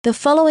The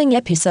following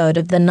episode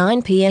of the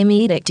 9pm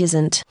Edict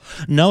isn't.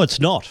 No, it's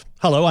not.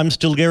 Hello, I'm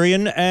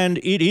Stilgarian, and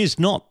it is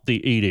not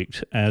the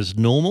Edict as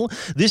normal.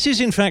 This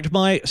is, in fact,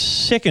 my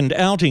second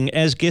outing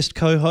as guest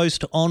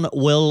co-host on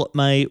Well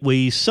May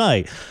We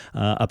Say,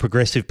 a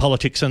progressive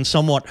politics and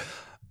somewhat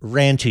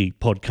ranty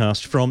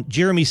podcast from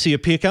Jeremy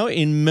Siapirko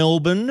in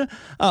Melbourne.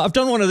 I've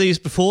done one of these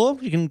before.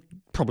 You can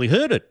probably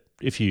heard it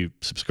if you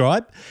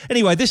subscribe.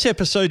 Anyway, this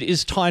episode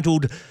is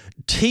titled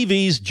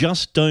TVs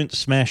Just Don't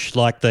Smash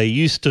Like They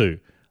Used to.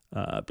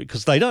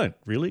 Because they don't,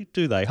 really,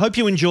 do they? Hope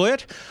you enjoy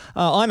it.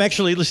 I'm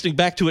actually listening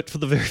back to it for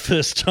the very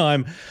first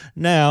time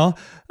now,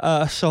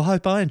 so I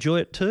hope I enjoy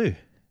it too.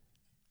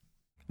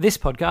 This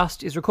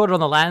podcast is recorded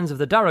on the lands of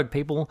the Darug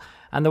people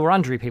and the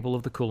Wurundjeri people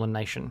of the Kulin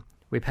Nation.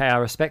 We pay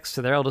our respects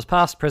to their elders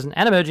past, present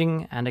and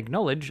emerging, and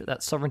acknowledge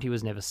that sovereignty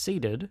was never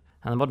ceded,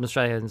 and the modern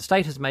Australian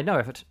state has made no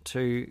effort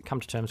to come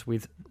to terms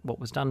with what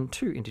was done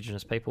to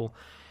Indigenous people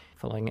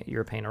following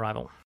European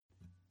arrival.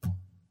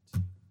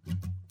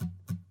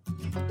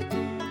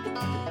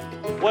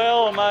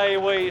 Well may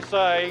we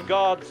say,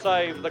 God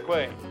save the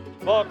Queen,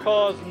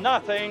 because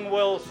nothing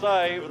will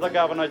save the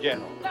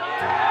Governor-General.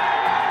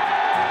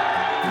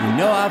 You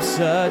know I've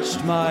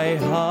searched my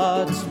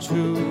heart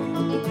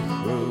to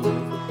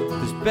prove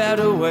there's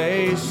better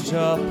ways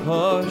to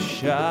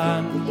push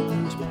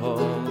and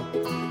pull.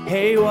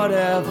 Hey,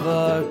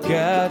 whatever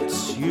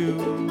gets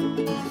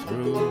you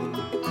through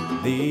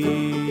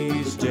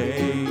these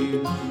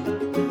days.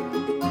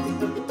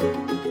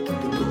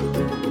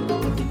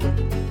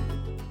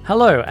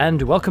 Hello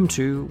and welcome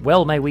to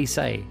Well May We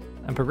Say,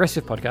 a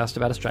progressive podcast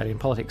about Australian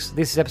politics.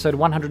 This is episode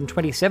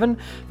 127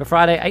 for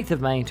Friday, 8th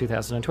of May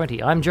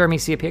 2020. I'm Jeremy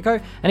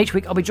Siapirko, and each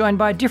week I'll be joined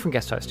by a different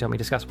guest host to help me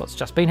discuss what's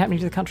just been happening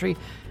to the country,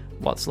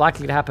 what's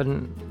likely to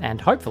happen, and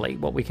hopefully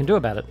what we can do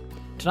about it.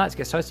 Tonight's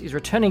guest host is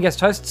returning guest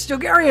host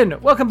Stilgarian.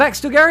 Welcome back,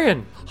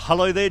 Stilgarian.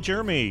 Hello there,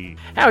 Jeremy.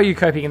 How are you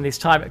coping in this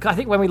time? I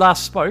think when we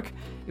last spoke,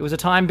 it was a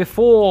time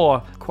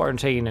before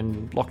quarantine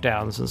and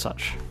lockdowns and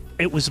such.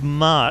 It was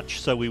March,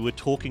 so we were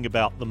talking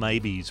about the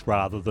maybes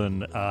rather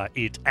than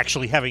it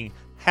actually having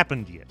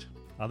happened yet.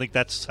 I think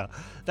that's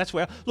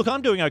where... Look,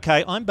 I'm doing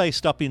okay. I'm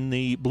based up in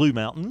the Blue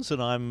Mountains,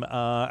 and I'm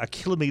a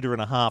kilometre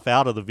and a half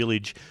out of the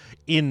village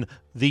in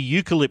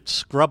the eucalypt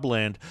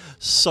scrubland.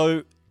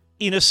 So,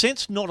 in a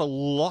sense, not a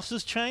lot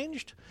has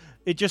changed.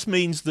 It just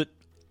means that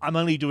I'm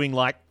only doing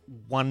like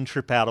one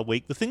trip out a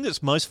week. The thing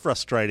that's most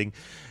frustrating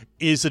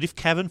is that if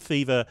cabin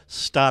fever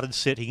started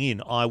setting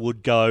in, I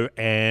would go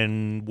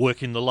and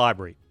work in the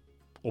library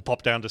or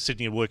pop down to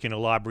Sydney and work in a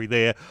library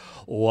there,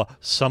 or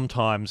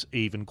sometimes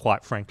even,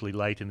 quite frankly,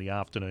 late in the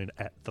afternoon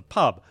at the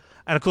pub.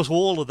 And, of course,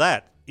 all of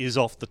that is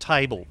off the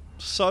table.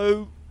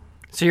 So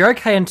you're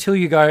okay until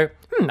you go,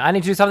 I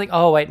need to do something.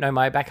 Oh, wait, no,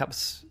 my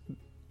backups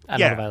are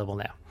not available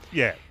now.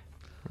 Yeah.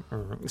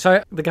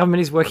 So the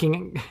government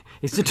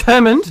is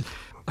determined...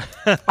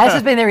 As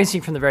has been their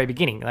instinct from the very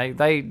beginning.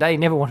 They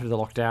never wanted the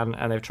lockdown,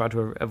 and they've tried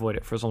to avoid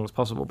it for as long as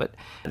possible. But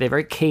they're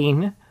very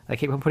keen. They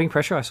keep on putting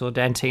pressure. I saw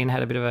Dan Tehan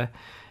had a bit of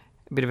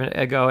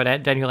a go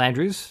at Daniel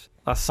Andrews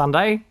last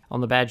Sunday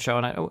on the Bad Show,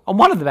 on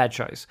one of the Bad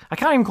Shows. I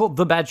can't even call it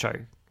the Bad Show.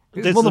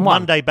 There's the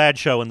Monday Bad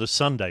Show and the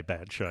Sunday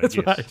Bad Show. That's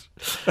yes.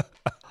 right.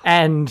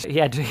 And he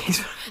had to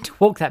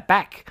walk that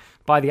back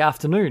by the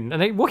afternoon,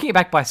 and walking it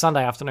back by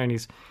Sunday afternoon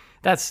is.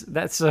 That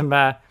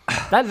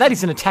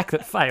is an attack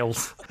that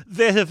fails.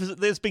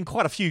 There's been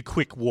quite a few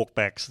quick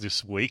walkbacks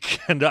this week,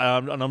 and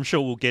I'm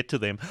sure we'll get to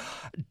them.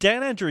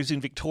 Dan Andrews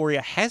in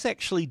Victoria has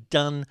actually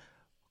done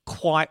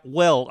quite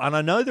well, and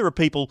I know there are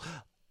people,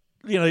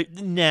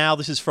 now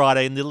this is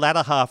Friday, in the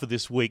latter half of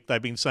this week,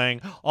 they've been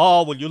saying,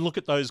 oh, well, you look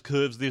at those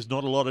curves, there's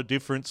not a lot of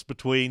difference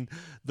between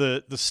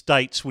the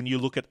states when you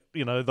look at,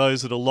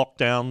 those that are locked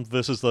down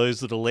versus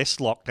those that are less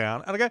locked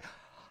down. And I go,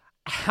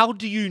 how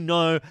do you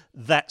know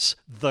that's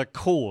the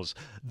cause?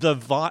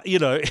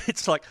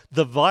 It's like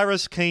the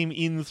virus came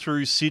in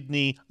through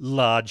Sydney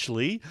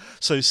largely,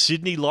 so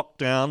Sydney locked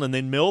down, and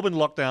then Melbourne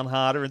locked down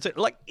harder, and so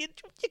you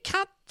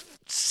can't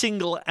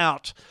single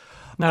out.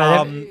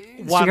 No,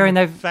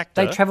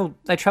 factor.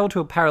 They travelled to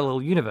a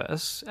parallel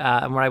universe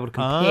and were able to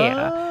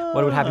compare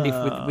what would happen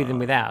if with and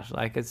without.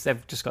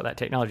 They've just got that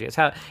technology. It's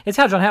how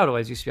John Howard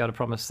always used to be able to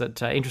promise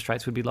that interest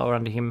rates would be lower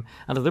under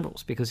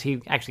Liberals, because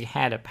he actually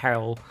had a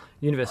parallel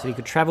universe that he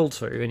could travel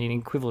to, and in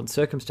equivalent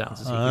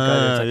circumstances he could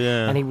go to,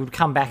 and he would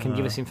come back and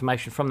give us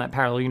information from that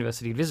parallel universe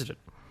that he visited.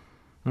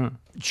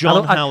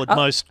 John Howard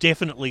most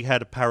definitely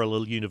had a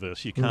parallel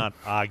universe. You can't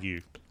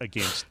argue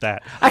against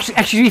that.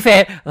 Actually, to be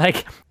fair,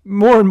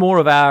 more and more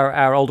of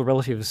our older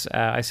relatives,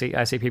 I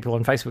see people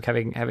on Facebook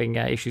having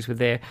issues with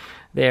their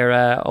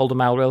older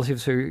male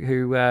relatives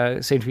who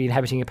seem to be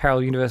inhabiting a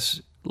parallel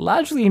universe,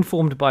 largely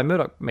informed by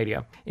Murdoch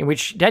media, in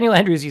which Daniel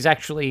Andrews is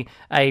actually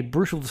a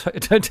brutal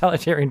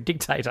totalitarian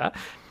dictator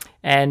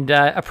and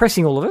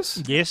oppressing all of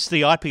us. Yes,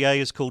 the IPA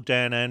has called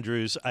Dan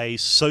Andrews a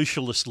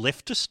socialist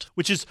leftist,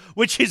 which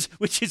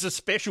is a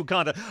special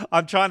kind of.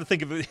 I'm trying to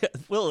think of it.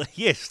 Well,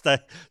 yes,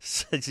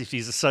 if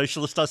he's a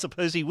socialist, I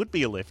suppose he would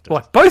be a leftist.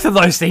 What, both of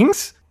those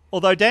things?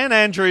 Although Dan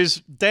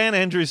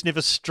Andrews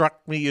never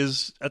struck me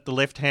as at the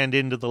left-hand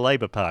end of the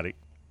Labor Party.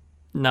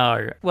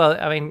 No. Well,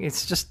 I mean,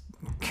 it's just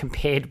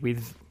compared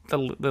with the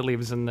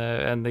Libs and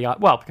the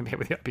well, compared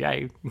with the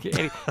IPA,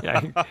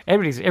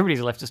 everybody's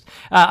a leftist.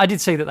 I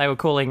did see that they were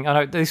calling. I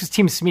know this was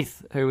Tim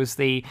Smith, who was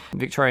the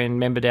Victorian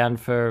member down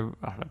for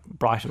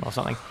Brighton or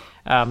something.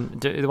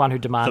 The one who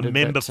demanded the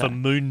member for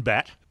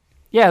Moonbat.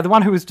 Yeah, the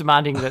one who was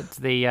demanding that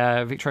the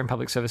Victorian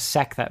Public Service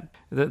sack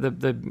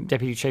the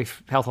Deputy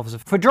Chief Health Officer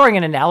for drawing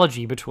an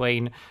analogy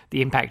between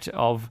the impact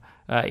of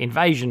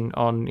invasion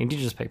on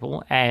Indigenous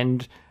people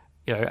and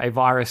a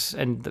virus,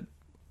 and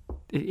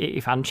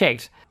if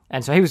unchecked.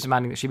 And so he was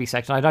demanding that she be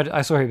sacked. And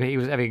I saw he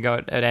was having a go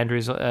at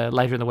Andrews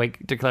later in the week,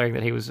 declaring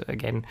that he was,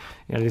 again,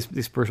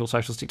 this brutal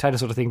socialist dictator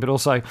sort of thing, but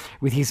also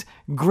with his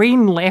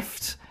Green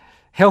Left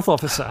health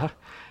officer.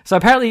 So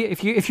apparently,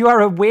 if you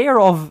are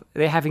aware of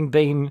there having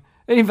been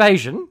an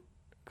invasion,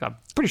 I'm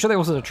pretty sure there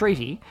wasn't a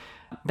treaty,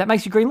 that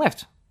makes you Green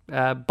Left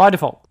by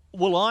default.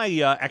 Well, I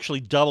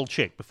actually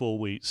double-checked before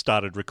we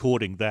started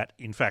recording that,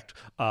 in fact,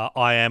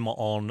 I am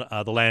on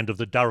the land of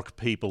the Darug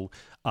people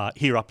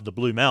here up in the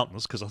Blue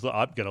Mountains, because I thought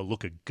I'm going to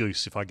look a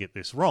goose if I get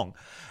this wrong.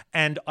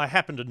 And I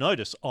happened to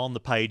notice on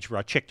the page where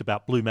I checked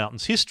about Blue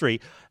Mountains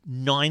history,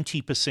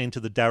 90%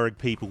 of the Darug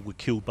people were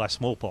killed by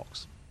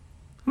smallpox.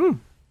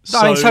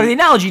 So the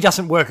analogy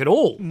doesn't work at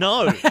all.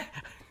 No.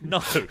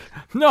 No.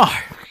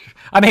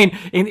 I mean,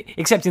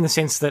 except in the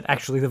sense that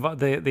actually the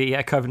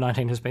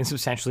COVID-19 has been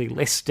substantially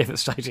less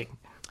devastating.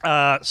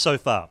 So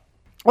far.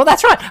 Well,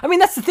 that's right. I mean,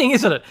 that's the thing,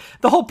 isn't it?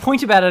 The whole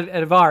point about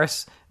a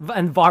virus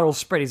and viral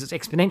spread is it's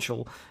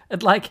exponential.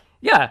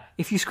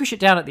 If you squish it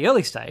down at the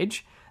early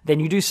stage,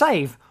 then you do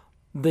save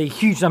the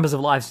huge numbers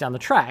of lives down the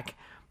track.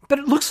 But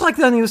it looks like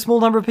only a small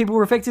number of people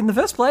were affected in the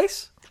first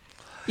place,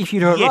 if you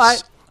do it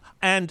right.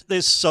 And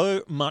there's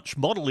so much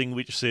modelling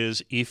which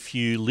says if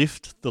you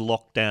lift the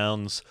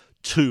lockdowns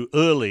too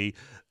early,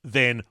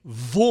 then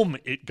boom,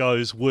 it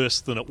goes worse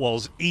than it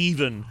was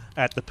even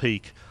at the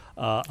peak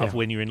of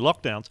when you're in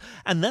lockdowns.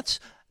 And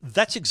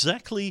that's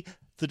exactly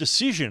the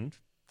decision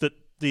that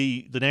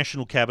the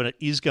National Cabinet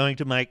is going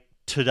to make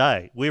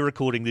today. We're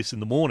recording this in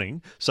the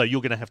morning, so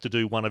you're going to have to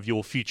do one of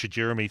your future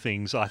Jeremy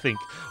things, I think,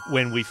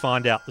 when we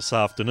find out this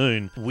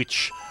afternoon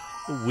which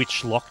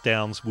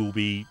lockdowns will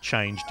be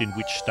changed in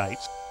which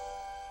states.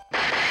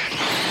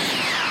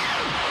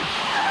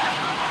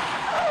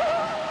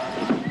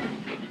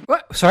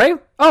 What? Sorry?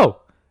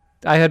 Oh,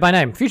 I heard my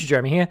name. Future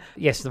Jeremy here.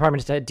 Yes, the Prime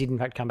Minister did in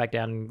fact come back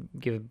down and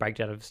give a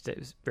breakdown of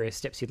various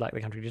steps he'd like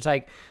the country to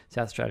take.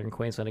 South Australia and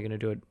Queensland are going to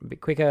do it a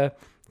bit quicker.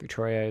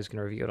 Victoria is going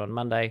to review it on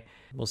Monday.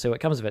 We'll see what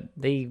comes of it.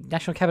 The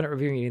National Cabinet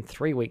reviewing it in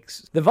 3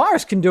 weeks. The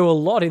virus can do a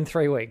lot in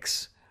 3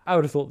 weeks. I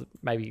would have thought that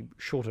maybe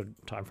shorter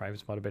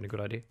timeframes might have been a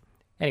good idea.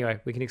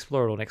 Anyway, we can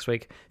explore it all next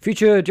week.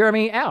 Future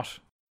Jeremy out.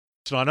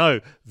 So I know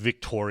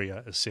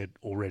Victoria has said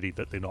already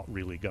that they're not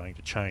really going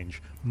to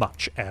change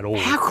much at all.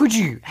 How could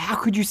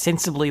you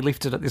sensibly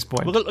lift it at this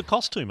point? Well, it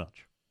costs too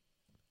much.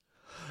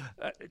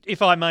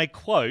 If I may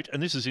quote,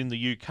 and this is in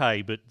the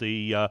UK, but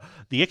the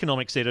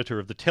economics editor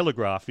of The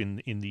Telegraph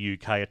in the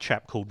UK, a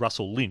chap called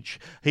Russell Lynch,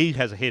 he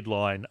has a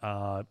headline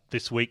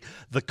this week: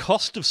 "The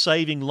cost of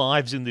saving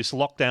lives in this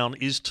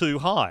lockdown is too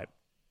high."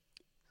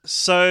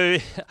 So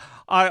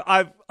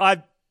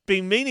I've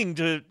been meaning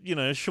to,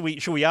 should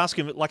we ask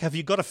him, have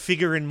you got a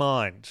figure in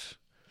mind?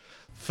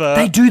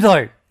 They do,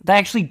 though. They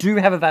actually do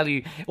have a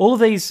value. All of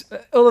the it's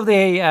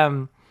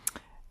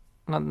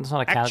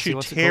not accountancy.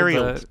 What's it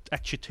called?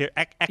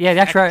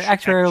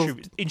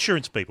 Actuarial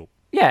insurance people.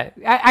 Yeah,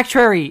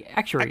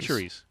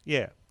 actuaries.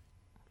 Yeah.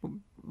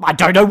 I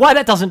don't know why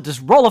that doesn't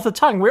just roll off the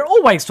tongue. We're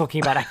always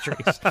talking about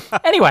actuaries.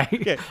 Anyway,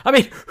 yeah. I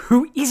mean,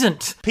 who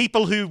isn't?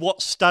 People who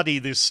study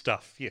this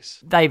stuff,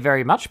 yes. They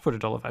very much put a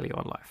dollar value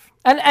on life.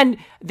 And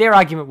their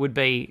argument would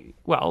be,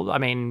 well, I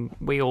mean,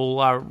 we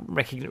all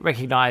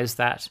recognise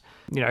that,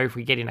 if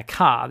we get in a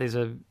car, there's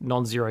a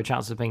non-zero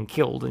chance of being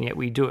killed, and yet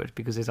we do it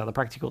because there's other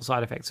practical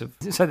side effects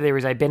so there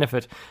is a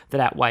benefit that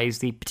outweighs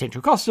the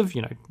potential cost of,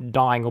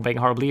 dying or being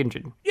horribly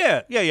injured.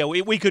 Yeah.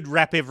 We could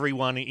wrap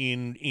everyone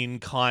in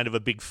kind of a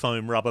big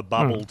foam rubber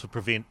bubble to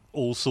prevent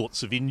all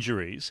sorts of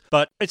injuries,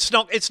 but it's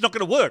not going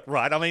to work,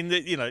 right? I mean,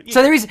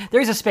 So there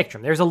is a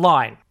spectrum. There is a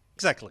line.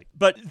 Exactly.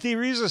 But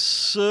there is a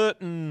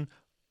certain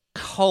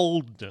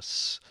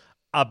coldness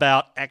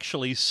about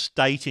actually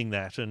stating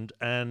that, and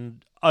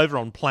over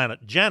on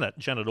Planet Janet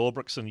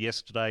Albrechtsen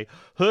yesterday,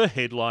 her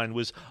headline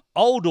was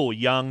 "Old or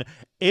young,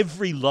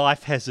 every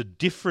life has a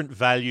different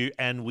value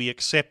and we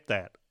accept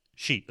that,"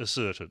 she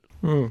asserted.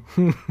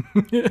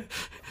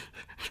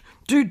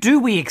 Do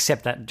we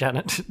accept that,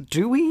 Janet?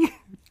 Do we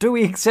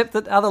accept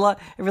that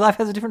every life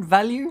has a different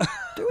value?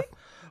 Do we?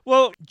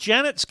 Well,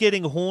 Janet's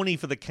getting horny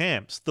for the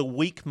camps. The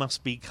weak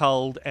must be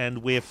culled,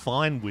 and we're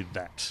fine with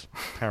that,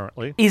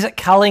 apparently. Is it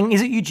culling?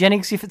 Is it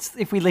eugenics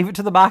if we leave it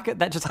to the market?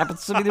 That just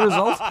happens to be the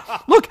result?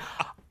 Look,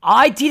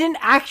 I didn't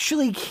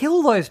actually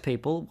kill those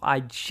people.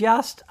 I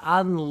just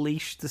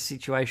unleashed the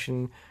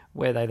situation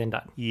where they then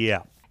died.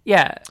 Yeah.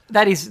 Yeah,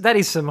 that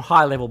is some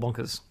high-level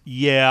bonkers.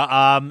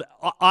 Yeah,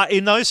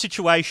 in those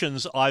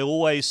situations, I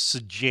always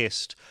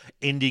suggest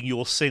ending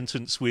your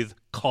sentence with,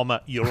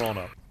 comma, Your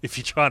Honour, if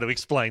you're trying to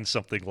explain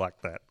something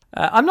like that.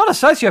 I'm not a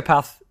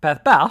sociopath,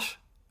 but...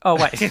 Oh,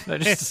 wait. No,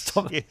 just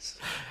stop. Yes.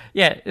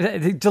 Yeah,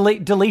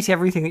 delete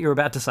everything that you're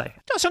about to say.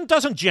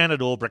 Doesn't Janet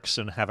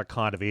Albrechtsen have a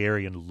kind of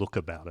Aryan look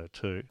about her,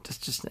 too?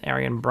 Just an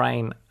Aryan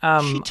brain.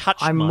 She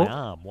touched my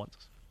arm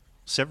once.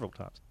 Several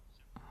times.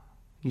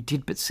 You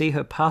did but see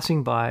her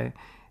passing by,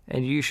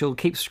 and you shall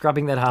keep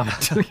scrubbing that arm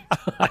until you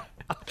die.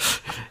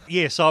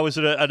 Yes, I was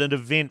at an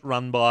event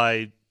run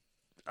by,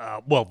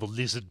 the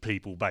lizard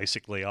people,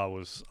 basically. I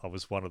was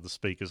one of the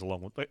speakers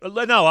along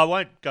with... No, I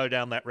won't go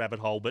down that rabbit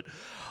hole, but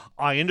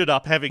I ended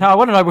up having... No, I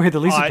want to know who the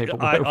lizard people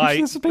were.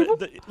 Lizard people?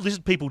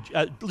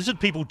 The Lizard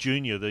People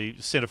Junior, the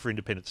Centre for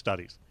Independent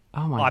Studies.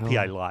 Oh my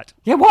IPA God. Light.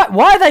 Yeah,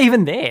 why are they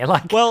even there?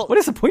 Like, well, what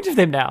is the point of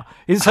them now?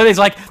 So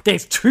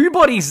there's two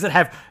bodies that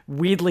have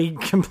weirdly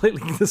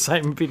completely the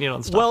same opinion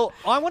on stuff. Well,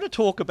 I want to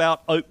talk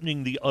about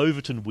opening the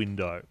Overton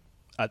window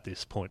at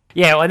this point.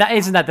 Yeah, well,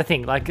 isn't that the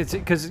thing? Like, it's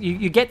because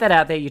you get that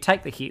out there, you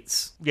take the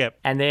hits,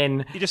 and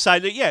then you just say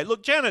that. Yeah,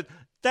 look, Janet,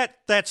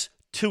 that's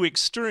too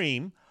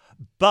extreme.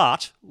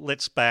 But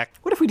let's back.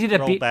 What if we did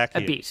a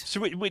bit?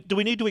 So do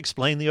we need to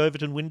explain the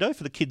Overton window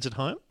for the kids at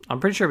home? I'm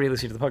pretty sure everybody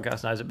listening to the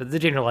podcast knows it, but the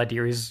general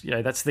idea is,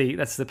 that's the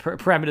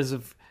parameters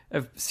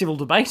of civil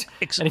debate.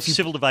 And if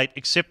civil debate,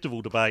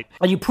 acceptable debate.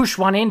 And you push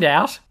one end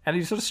out, and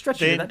you sort of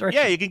stretch it in that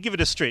direction. Yeah, you can give it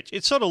a stretch.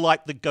 It's sort of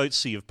like the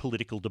goatsy of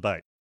political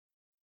debate.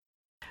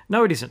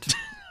 No, it isn't.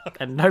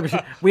 And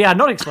we are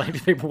not explaining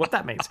to people what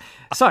that means.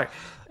 So,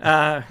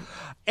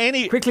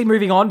 quickly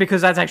moving on,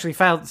 because that's actually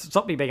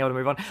stopped me being able to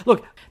move on.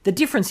 Look, the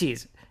difference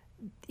is,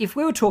 if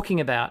we were talking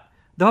about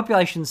the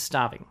population's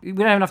starving, we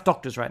don't have enough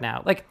doctors right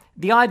now, like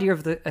the idea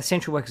of the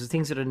essential workers, the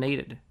things that are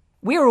needed,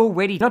 we're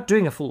already not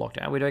doing a full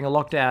lockdown. We're doing a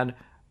lockdown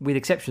with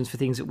exceptions for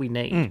things that we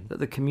need, that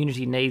the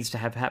community needs to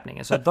have happening.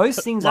 And so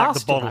those things like are the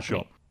still bottle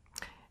happening. shop.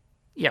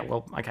 Yeah,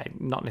 well, okay,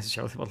 not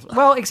necessarily.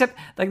 Well, except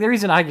there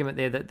is an argument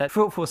there that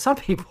for some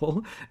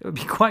people it would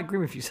be quite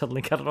grim if you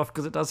suddenly cut it off,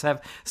 because it does have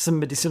some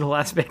medicinal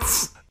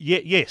aspects. Yeah,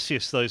 yes,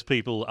 those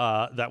people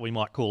that we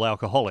might call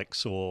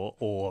alcoholics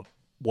or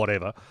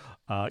whatever.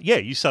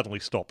 You suddenly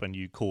stop and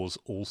you cause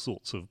all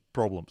sorts of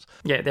problems.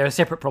 Yeah, there are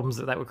separate problems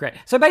that would create.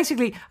 So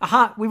basically,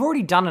 we've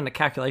already done a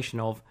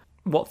calculation of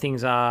what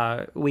things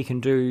are we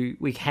can do.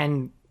 We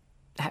can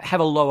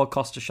have a lower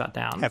cost to shut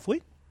down. Have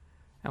we?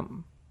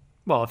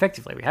 Well,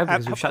 effectively we have,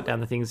 because we've shut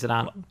down the things that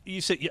aren't... You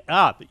said,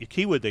 but your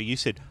keyword there, you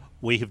said,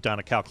 we have done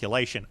a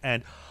calculation.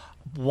 And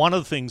one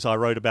of the things I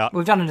wrote about...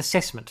 We've done an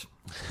assessment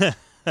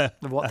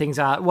of what things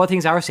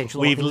are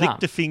essential. We've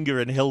licked a finger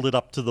and held it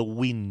up to the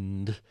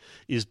wind.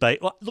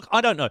 Look,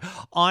 I don't know.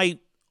 I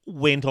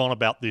went on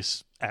about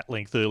this at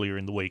length earlier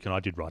in the week, and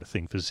I did write a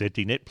thing for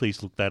ZDNet.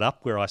 Please look that up,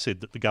 where I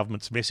said that the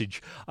government's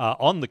message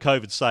on the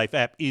COVID Safe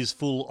app is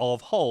full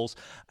of holes.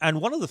 And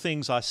one of the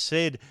things I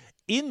said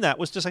in that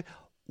was to say,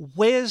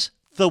 where's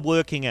the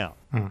working out?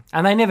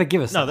 And they never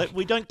give us that.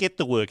 We don't get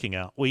the working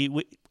out.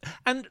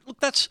 And look,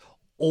 that's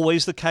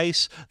always the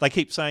case. They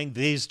keep saying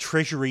there's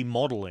Treasury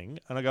modelling,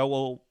 and I go,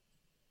 well,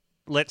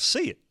 let's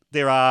see it.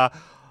 There are,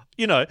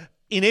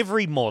 in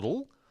every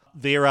model,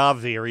 there are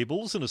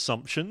variables and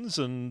assumptions,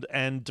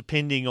 and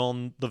depending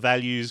on the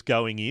values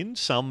going in,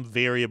 some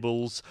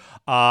variables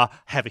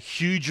have a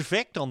huge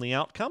effect on the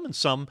outcome, and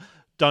some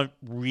don't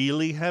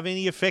really have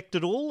any effect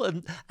at all,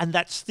 and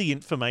that's the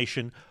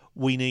information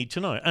we need to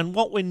know. And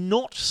what we're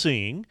not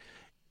seeing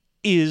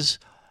is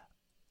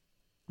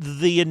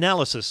the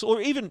analysis, or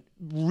even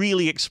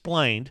really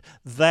explained,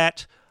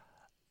 that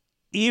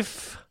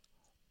if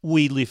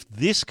we lift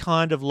this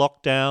kind of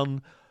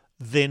lockdown,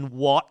 then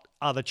what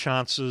are the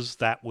chances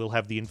that we'll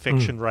have the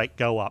infection rate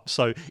go up?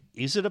 So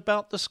is it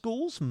about the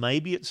schools?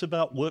 Maybe it's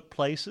about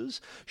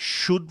workplaces.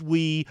 Should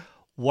we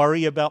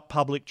worry about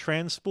public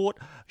transport?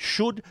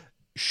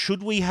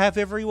 Should we have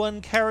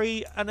everyone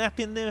carry an app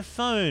in their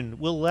phone?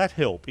 Will that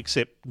help?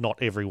 Except not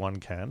everyone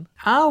can.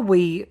 Are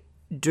we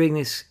doing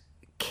this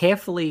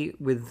carefully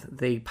with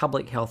the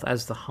public health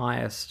as the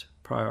highest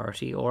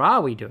priority, or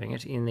are we doing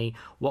it in the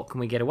what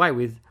can we get away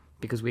with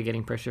because we're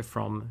getting pressure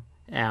from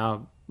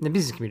the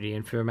business community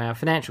and from the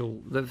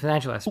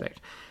financial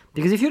aspect?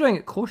 Because if you're doing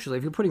it cautiously,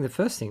 if you're putting the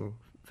first thing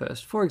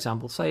first, for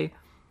example, say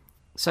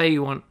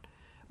you want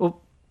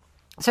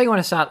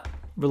to start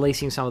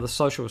releasing some of the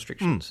social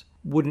restrictions.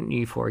 Wouldn't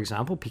you, for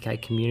example, pick a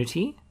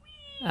community?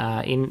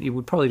 You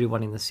would probably do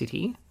one in the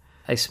city,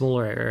 a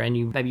smaller area,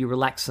 and maybe you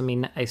relax them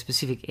in a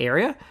specific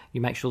area. You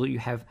make sure that you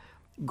have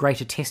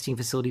greater testing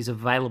facilities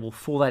available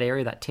for that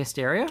area, that test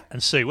area,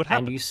 and see what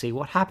happens. And you see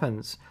what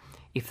happens.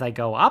 If they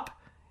go up,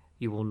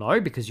 you will know,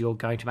 because you're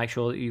going to make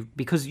sure that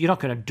because you're not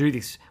going to do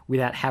this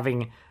without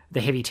having the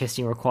heavy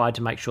testing required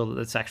to make sure that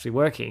it's actually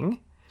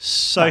working.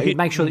 So you'd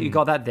make sure that you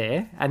got that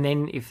there, and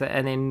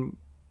then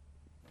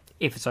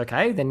If it's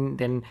okay,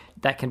 then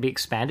that can be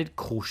expanded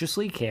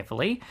cautiously,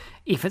 carefully.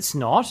 If it's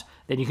not,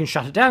 then you can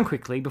shut it down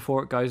quickly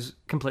before it goes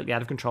completely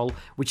out of control,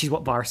 which is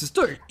what viruses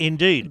do.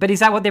 Indeed. But is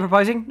that what they're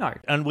proposing? No.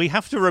 And we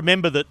have to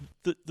remember that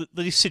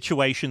these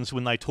situations,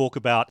 when they talk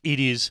about it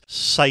is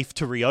safe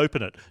to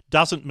reopen it,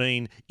 doesn't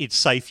mean it's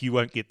safe you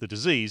won't get the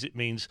disease. It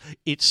means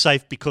it's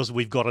safe because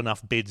we've got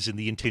enough beds in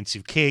the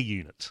intensive care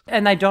units.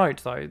 And they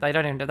don't, though. They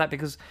don't even do that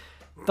because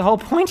the whole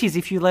point is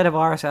if you let a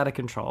virus out of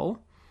control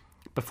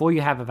before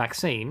you have a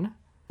vaccine,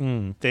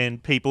 then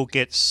people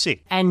get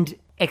sick. and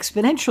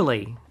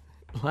exponentially.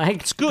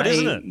 Like, It's good,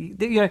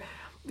 isn't it?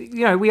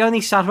 You know, we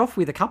only started off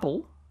with a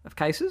couple of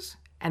cases,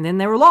 and then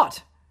there were a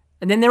lot,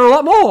 and then there were a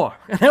lot more,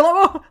 and there were a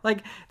lot more.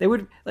 Like, they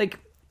would, like,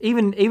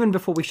 even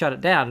before we shut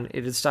it down,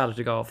 it had started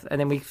to go off,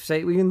 and then we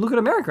can look at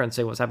America and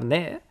see what's happened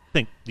there. I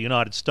think the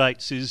United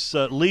States is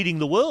leading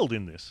the world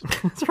in this.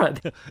 That's right.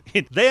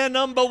 They're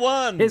number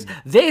one.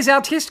 There's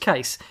our test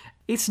case.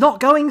 It's not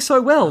going so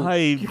well.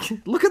 Hey.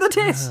 Look at the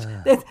test.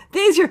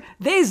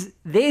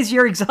 There's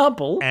your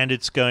example. And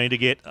it's going to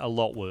get a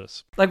lot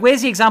worse. Like,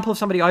 where's the example of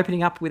somebody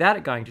opening up without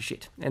it going to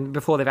shit? And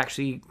before they've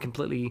actually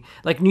completely...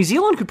 Like, New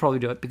Zealand could probably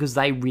do it because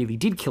they really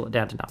did kill it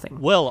down to nothing.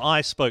 Well,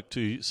 I spoke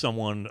to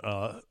someone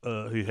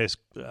who has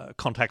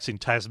contacts in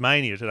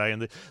Tasmania today,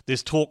 and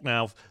there's talk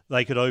now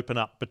they could open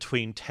up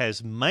between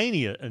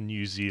Tasmania and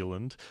New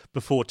Zealand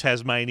before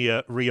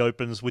Tasmania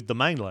reopens with the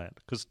mainland.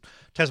 Because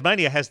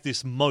Tasmania has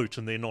this moat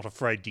and they're not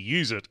afraid to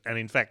use it, and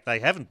in fact they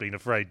haven't been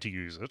afraid to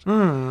use it.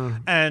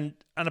 And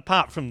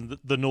apart from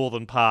the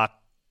northern part,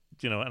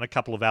 and a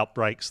couple of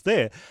outbreaks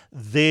there,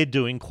 they're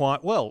doing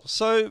quite well.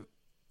 So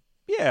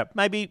yeah,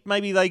 maybe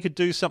they could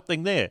do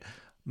something there.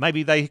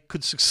 Maybe they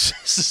could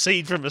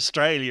secede from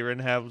Australia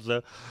and have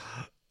the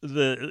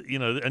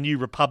a new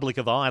Republic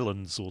of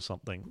Islands or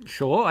something.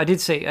 Sure, I did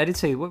see.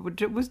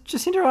 Was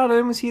Jacinda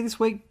Ardern was here this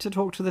week to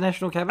talk to the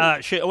National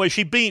Cabinet?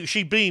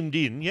 She beamed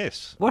in.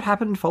 Yes. What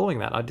happened following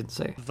that? I didn't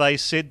see. They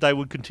said they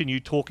would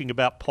continue talking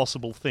about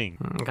possible things.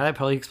 Okay, that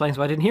probably explains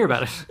why I didn't hear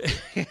about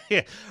it.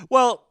 Yeah.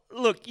 Well,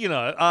 look,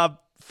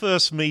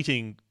 first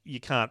meeting, you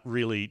can't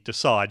really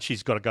decide.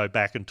 She's got to go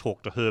back and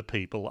talk to her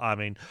people. I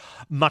mean,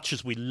 much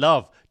as we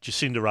love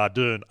Jacinda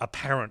Ardern,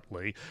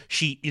 apparently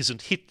she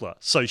isn't Hitler,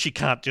 so she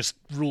can't just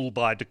rule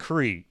by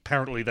decree.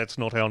 Apparently that's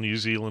not how New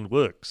Zealand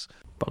works.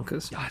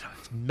 Bonkers. I know,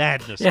 it's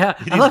madness. Yeah,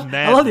 It I is love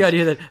madness. the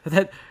idea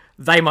that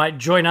they might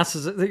join us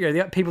as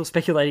people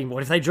speculating.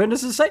 What if they joined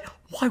us as a state?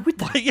 Why would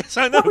they? Yes,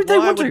 I know. Why would they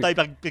want would to?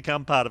 they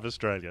become part of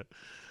Australia?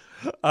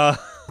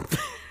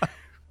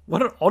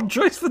 What an odd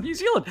choice for New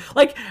Zealand.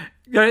 Like,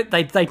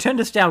 they turned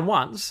us down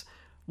once.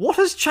 What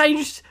has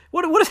changed?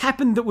 What has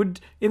happened that would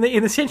in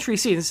the century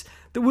since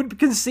that would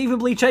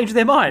conceivably change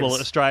their minds? Well,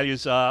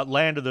 Australia's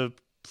land of the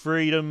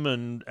freedom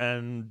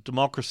and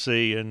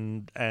democracy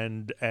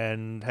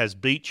and has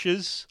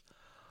beaches.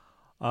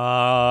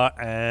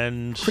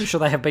 And pretty sure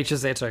they have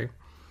beaches there too.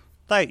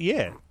 They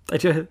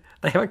do.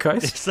 They have a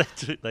coast. Yes,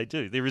 they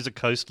do. There is a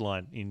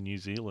coastline in New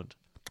Zealand.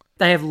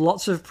 They have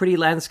lots of pretty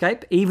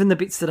landscape, even the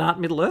bits that aren't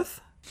Middle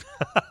Earth.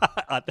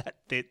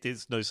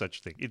 There's no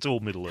such thing. It's all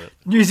Middle Earth.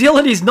 New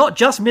Zealand is not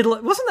just Middle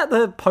Earth. Wasn't that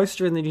the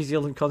poster in the New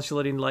Zealand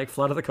consulate in like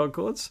Flight of the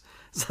Conchords?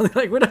 Something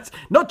like, we're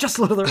not just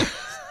Lord of the Rings.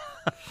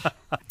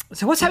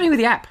 So what's happening with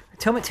the app?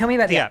 Tell me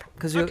about the app,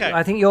 because okay.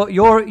 I think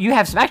you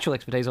have some actual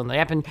expertise on the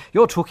app, and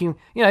you're talking.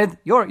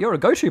 You're a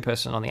go-to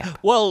person on the app.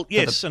 Well,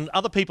 yes, and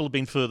other people have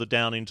been further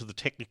down into the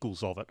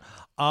technicals of it.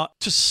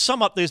 To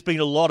sum up, there's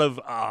been a lot of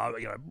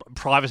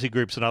privacy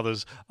groups and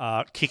others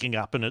kicking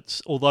up, and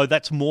although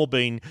that's more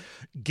been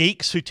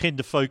geeks who tend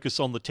to focus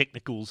on the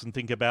technicals and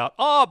think about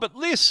but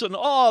this and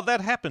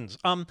that happens.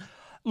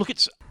 Look,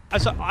 it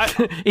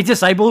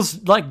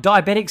disables like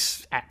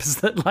diabetics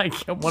apps that like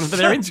one of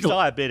their in-school.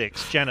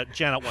 Diabetics.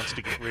 Janet wants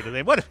to get rid of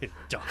them. What are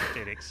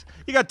diabetics?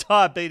 You got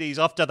diabetes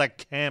off to the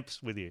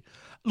camps with you.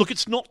 Look,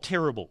 it's not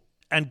terrible,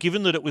 and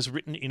given that it was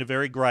written in a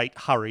very great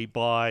hurry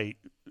by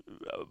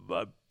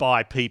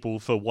people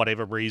for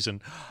whatever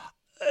reason,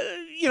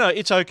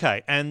 it's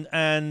okay.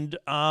 And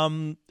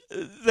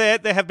there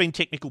have been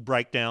technical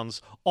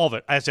breakdowns of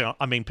it.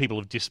 People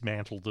have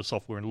dismantled the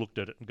software and looked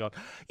at it and gone,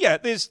 yeah,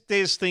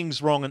 there's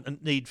things wrong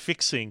and need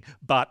fixing,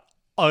 but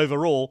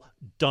overall,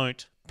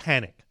 don't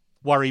panic.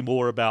 Worry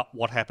more about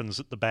what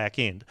happens at the back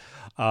end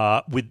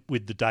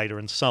with the data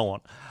and so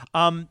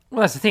on.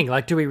 Well, that's the thing.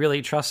 Like, do we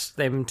really trust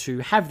them to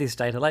have this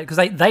data later?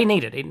 Because they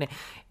need it.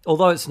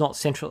 Although it's not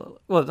central.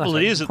 Well,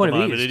 it is the at point the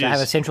of moment. it is It to is. have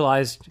a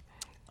centralized.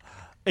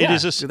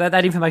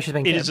 That information is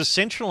being kept. It is a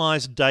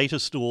centralized data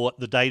store.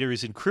 The data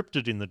is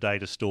encrypted in the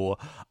data store,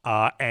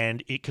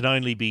 and it can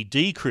only be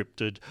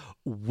decrypted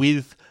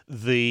with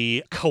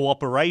the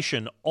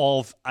cooperation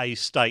of a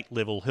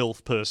state-level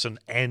health person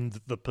and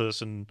the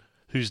person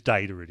whose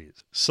data it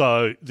is.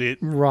 So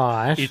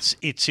right. It's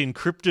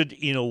encrypted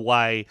in a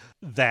way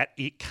that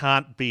it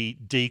can't be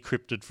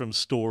decrypted from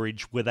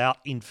storage without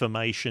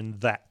information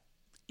that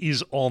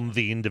is on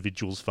the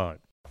individual's phone.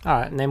 All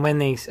right, and then when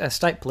the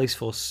state police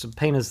force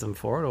subpoenas them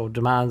for it or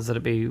demands that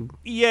it be...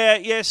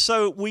 Yeah,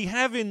 so we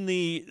have in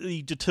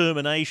the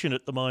determination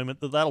at the moment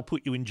that that'll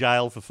put you in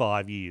jail for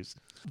 5 years.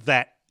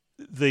 That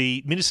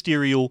the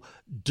ministerial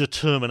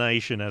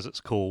determination, as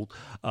it's called,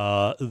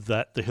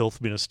 that the health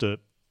minister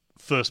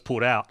first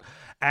put out,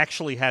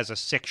 actually has a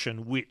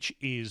section which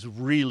is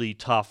really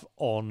tough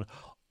on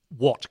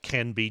what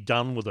can be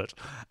done with it.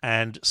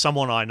 And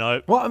someone I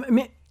know... Well, I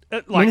mean,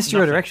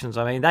 ministerial directions.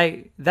 I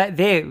mean,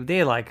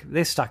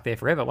 they're stuck there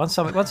forever. Once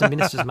a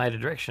minister's made a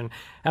direction,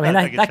 I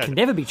mean, that can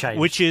never be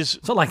changed.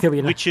 It's not like there'll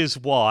be which is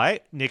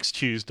why next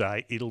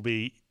Tuesday it'll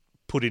be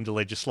put into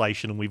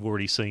legislation, and we've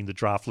already seen the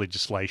draft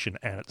legislation,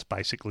 and it's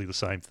basically the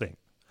same thing.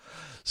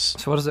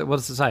 So what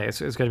does it say? It's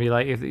going to be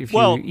like it's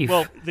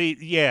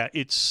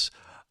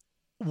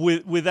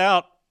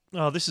without.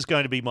 Oh, this is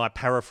going to be my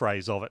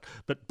paraphrase of it,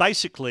 but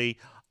basically,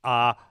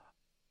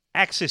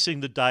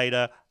 accessing the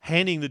data,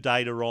 handing the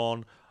data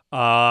on.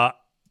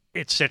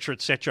 Et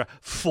cetera,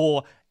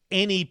 for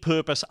any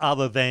purpose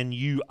other than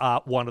you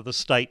are one of the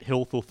state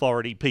health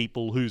authority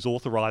people who's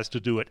authorised to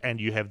do it and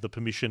you have the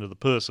permission of the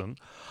person,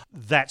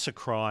 that's a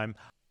crime.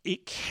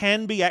 It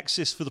can be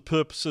accessed for the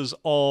purposes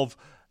of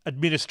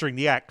administering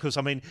the act, because,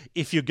 I mean,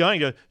 if you're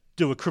going to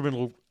do a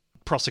criminal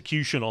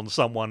prosecution on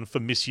someone for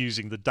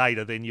misusing the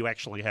data, then you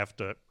actually have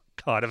to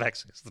kind of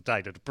access the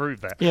data to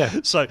prove that. Yeah.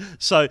 So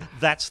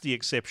that's the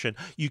exception.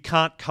 You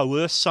can't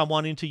coerce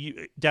someone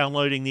into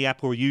downloading the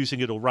app or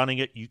using it or running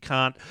it. You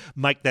can't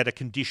make that a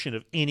condition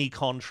of any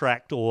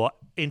contract or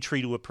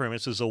entry to a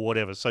premises or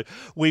whatever. So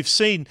we've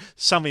seen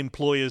some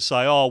employers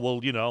say, oh,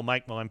 well, I'll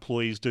make my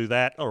employees do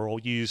that, or I'll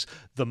use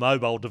the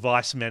mobile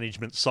device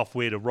management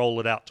software to roll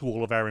it out to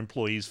all of our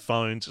employees'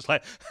 phones. It's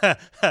like,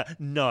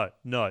 no,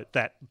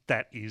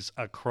 that is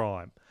a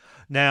crime.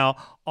 Now,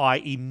 I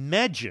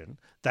imagine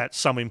that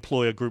some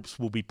employer groups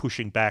will be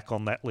pushing back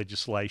on that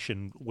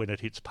legislation when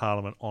it hits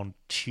Parliament on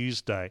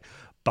Tuesday,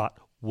 but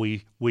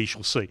we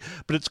shall see.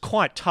 But it's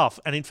quite tough,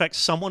 and in fact,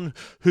 someone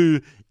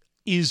who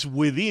is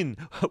within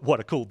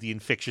what are called the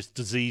infectious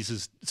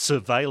diseases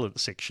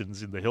surveillance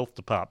sections in the health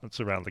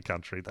departments around the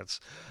country. That's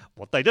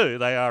what they do.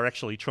 They are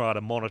actually trying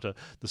to monitor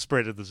the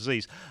spread of the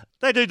disease.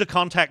 They do the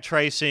contact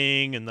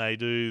tracing, and they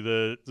do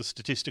the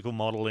statistical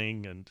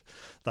modelling, and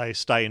they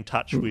stay in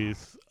touch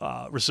with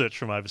research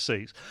from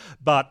overseas.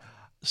 But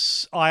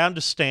I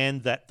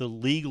understand that the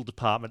legal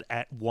department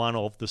at one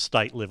of the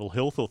state-level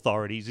health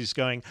authorities is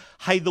going,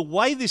 hey, the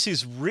way this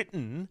is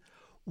written,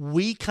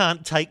 we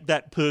can't take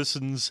that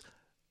person's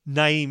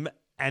name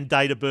and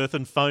date of birth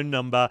and phone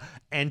number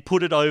and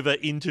put it over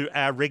into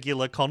our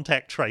regular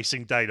contact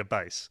tracing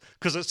database,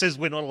 because it says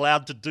we're not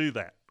allowed to do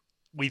that,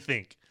 we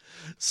think.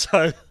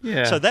 So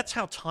that's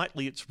how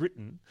tightly it's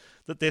written,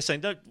 that they're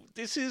saying, no,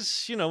 this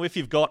is, if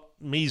you've got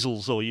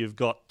measles or you've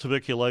got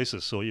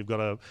tuberculosis or you've got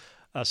a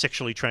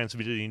sexually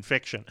transmitted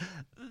infection,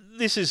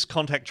 this is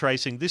contact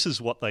tracing, this is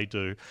what they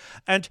do.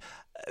 And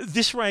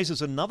this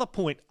raises another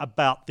point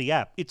about the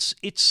app.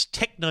 It's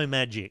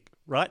techno-magic,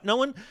 right? No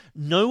one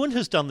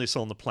has done this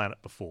on the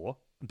planet before.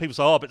 And people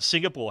say, oh, but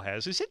Singapore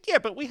has. He said, yeah,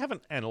 but we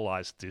haven't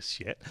analysed this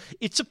yet.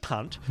 It's a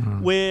punt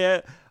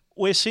where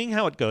we're seeing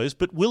how it goes,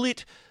 but will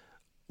it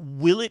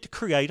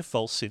create a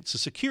false sense of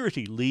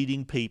security,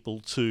 leading people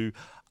to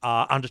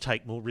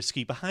undertake more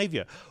risky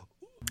behaviour?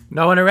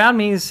 No one around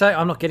me is saying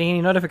I'm not getting any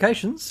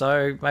notifications,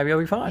 so maybe I'll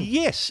be fine.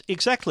 Yes,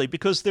 exactly,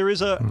 because there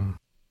is a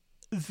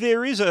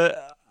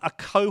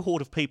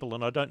cohort of people,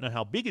 and I don't know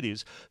how big it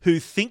is,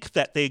 who think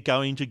that they're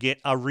going to get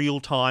a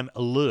real-time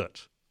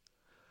alert,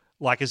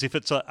 like as if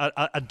it's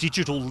a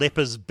digital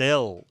leper's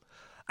bell.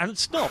 And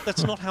it's not.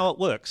 That's not how it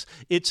works.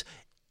 It's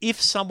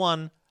if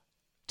someone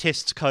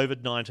tests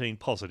COVID-19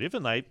 positive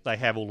and they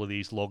have all of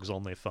these logs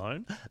on their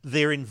phone,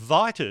 they're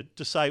invited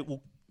to say,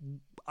 well,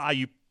 are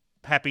you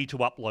happy to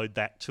upload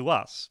that to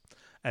us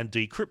and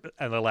decrypt it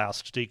and allow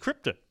us to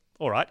decrypt it?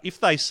 All right. If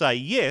they say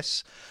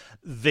yes,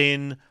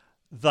 then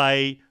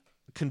they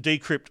can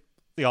decrypt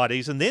the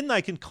IDs, and then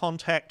they can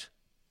contact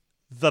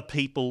the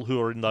people who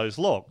are in those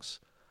logs.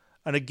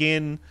 And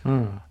again,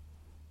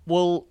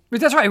 well...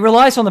 That's right. It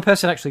relies on the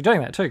person actually doing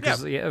that too,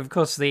 because, of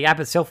course, the app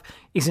itself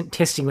isn't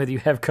testing whether you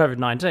have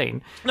COVID-19.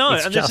 No,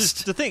 and this is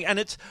the thing. And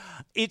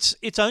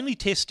it's only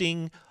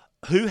testing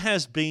who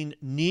has been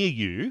near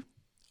you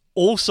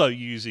also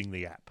using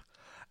the app.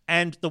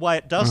 And the way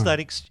it does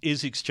that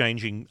is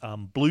exchanging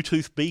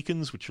Bluetooth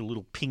beacons, which are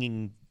little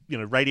pinging,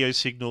 radio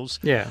signals.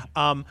 Yeah.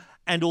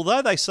 And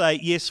although they say,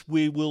 yes,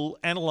 we will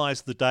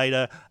analyse the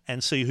data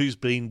and see who's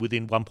been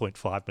within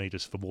 1.5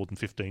 metres for more than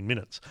 15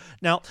 minutes.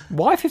 Now,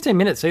 why 15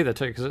 minutes either,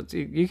 too? Because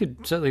you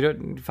could certainly do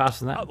it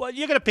faster than that. Well,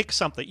 you're going to pick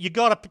something. You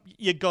got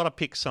to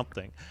pick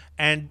something.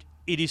 And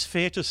it is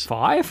fair to...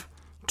 5?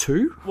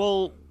 2?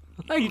 Well,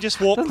 you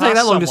just walk past someone. It doesn't take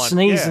that long to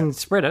sneeze and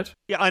spread it.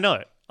 Yeah, I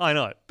know.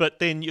 But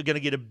then you're going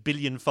to get a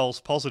billion false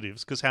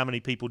positives, because how many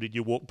people did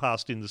you walk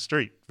past in the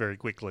street very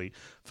quickly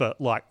for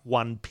like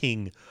one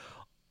ping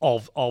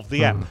of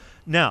the app?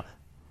 Now,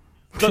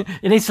 it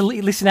needs to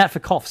listen out for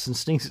coughs and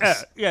sneezes.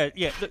 Yeah.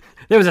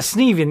 There was a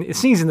sneeze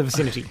in the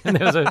vicinity, and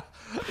there was a.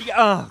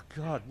 Oh,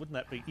 God, wouldn't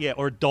that be... Yeah,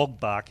 or a dog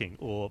barking,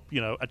 or,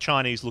 a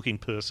Chinese-looking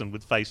person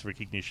with face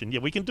recognition.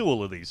 Yeah, we can do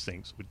all of these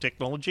things. With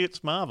technology,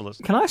 it's marvellous.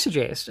 Can I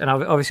suggest, and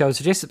obviously I would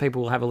suggest that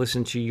people have a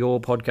listen to your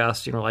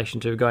podcast in relation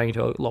to going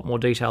into a lot more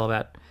detail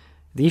about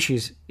the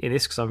issues in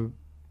this, because I'm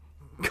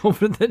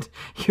confident that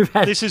you've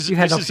had... This is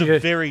a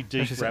very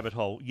deep rabbit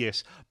hole,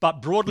 yes.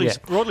 But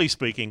broadly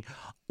speaking,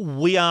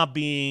 we are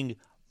being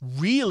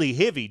really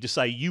heavy to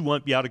say you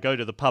won't be able to go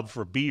to the pub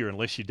for a beer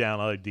unless you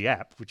download the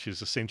app, which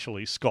is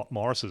essentially Scott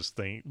Morrison's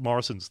thing.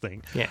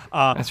 Yeah,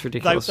 that's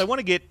ridiculous. They want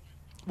to get...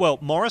 Well,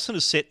 Morrison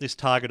has set this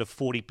target of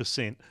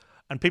 40%,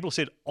 and people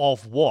said,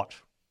 of what?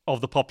 Of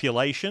the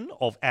population,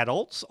 of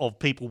adults, of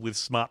people with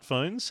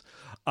smartphones.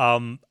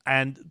 And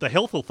the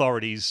health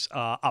authorities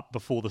are up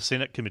before the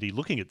Senate committee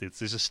looking at this.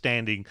 There's a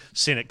standing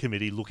Senate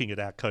committee looking at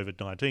our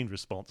COVID-19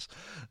 response.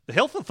 The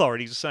health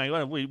authorities are saying,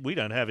 well, we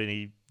don't have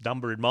any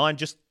number in mind,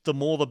 just the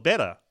more the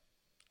better,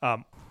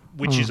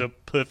 which is a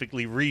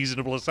perfectly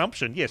reasonable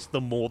assumption. Yes,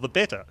 the more the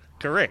better.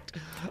 Correct.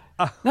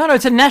 No,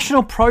 it's a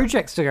national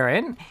project,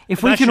 Stigaren.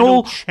 If we can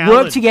all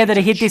work together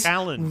to hit this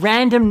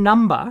random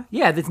number,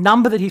 this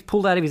number that he's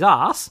pulled out of his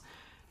arse,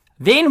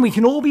 then we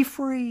can all be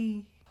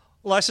free.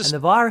 Well, and the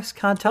virus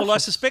can't touch us. I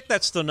suspect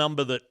that's the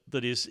number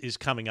that is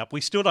coming up.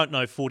 We still don't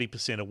know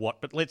 40% of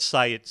what, but let's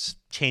say it's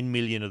 10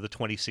 million of the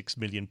 26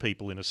 million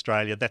people in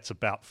Australia. That's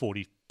about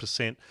 40%.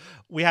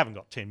 We haven't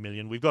got 10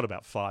 million. We've got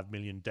about 5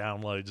 million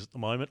downloads at the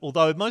moment,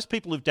 although most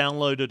people who've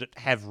downloaded it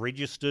have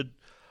registered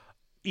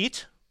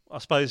it. I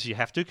suppose you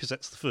have to, because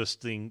that's the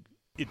first thing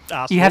it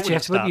asks. You have to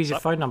use your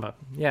phone number.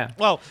 Yeah.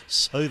 Well,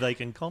 so they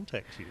can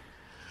contact you.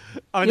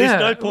 I mean, there's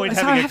no point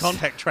having a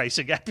contact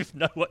tracing app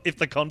if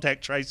the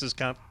contact tracers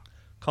can't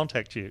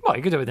contact you. Well,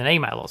 you could do it with an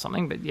email or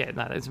something, but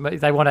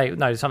they want to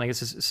know something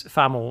that's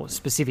far more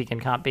specific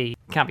and can't be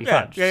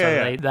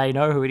fudged. They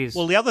know who it is.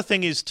 Well, the other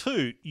thing is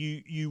too,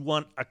 you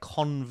want a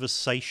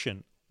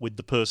conversation with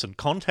the person.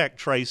 Contact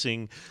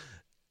tracing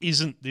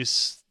isn't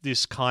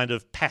this kind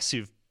of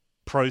passive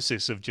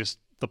process of just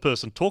the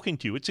person talking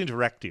to you. It's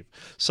interactive.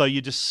 So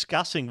you're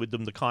discussing with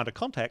them the kind of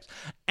contacts,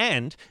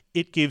 and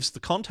it gives the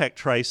contact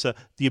tracer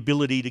the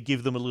ability to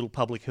give them a little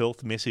public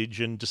health message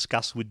and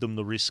discuss with them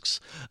the risks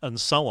and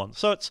so on.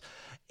 So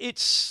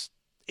it's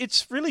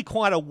really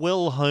quite a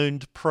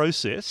well-honed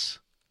process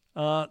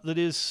that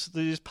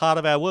is part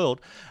of our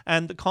world.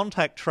 And the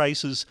contact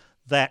tracers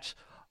that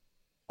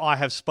I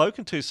have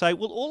spoken to say,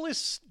 well, all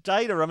this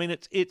data, I mean,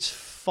 it's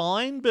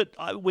fine, but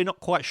we're not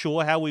quite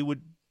sure how we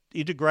would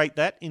integrate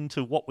that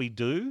into what we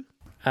do.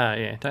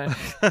 I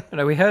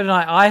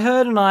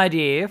heard an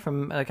idea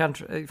from a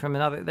country, from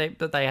another,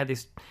 that they had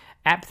this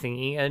app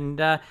thingy,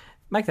 and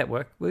make that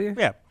work, will you?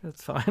 Yeah,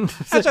 that's fine.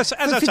 As I say,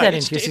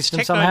 it's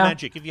techno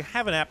magic. If you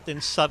have an app, then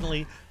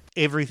suddenly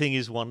everything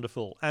is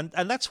wonderful, and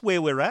that's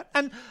where we're at.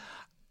 And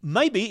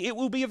maybe it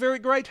will be a very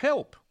great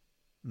help.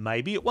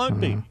 Maybe it won't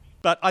be.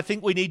 But I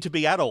think we need to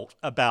be adult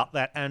about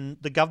that, and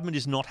the government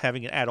is not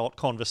having an adult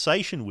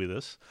conversation with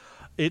us.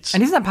 And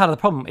isn't that part of the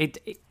problem?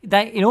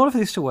 In order for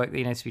this to work,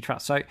 there needs to be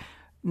trust. So,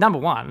 number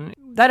one,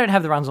 they don't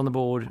have the runs on the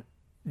board.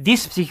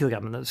 This particular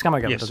government, the ScoMo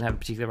government, doesn't have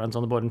particular runs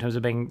on the board in terms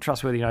of being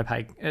trustworthy and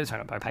opaque.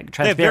 Sorry, not opaque,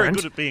 transparent. They're very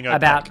good at being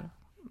opaque.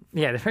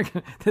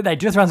 They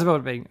just runs the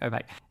board being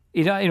opaque.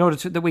 In order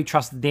that we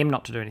trust them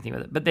not to do anything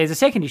with it. But there's a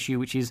second issue,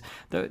 which is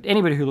that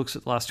anybody who looks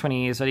at the last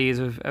 20 years, 30 years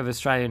of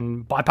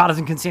Australian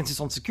bipartisan consensus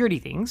on security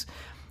things,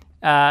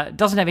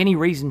 doesn't have any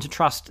reason to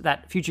trust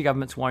that future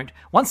governments won't.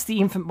 Once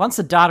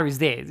the data is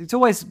there, it's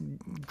always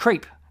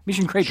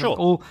mission creep.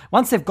 Sure.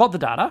 Once they've got the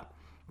data,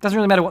 it doesn't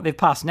really matter what they've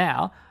passed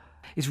now.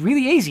 It's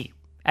really easy,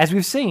 as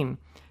we've seen,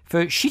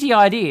 for shitty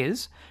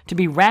ideas to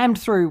be rammed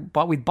through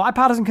with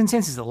bipartisan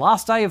consensus the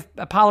last day of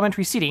a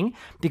parliamentary sitting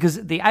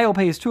because the ALP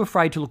is too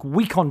afraid to look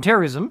weak on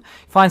terrorism,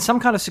 find some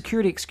kind of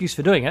security excuse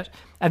for doing it,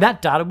 and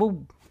that data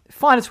will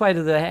find its way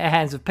to the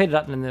hands of Peter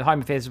Dutton and the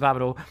Home Affairs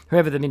Department or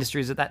whoever the minister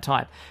is at that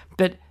time.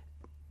 But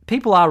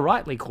people are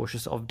rightly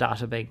cautious of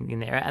data being in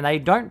there, and they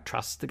don't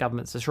trust the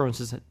government's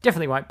assurances. It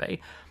definitely won't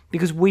be,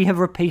 because we have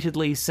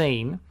repeatedly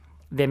seen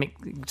them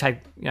take,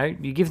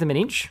 you give them an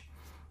inch,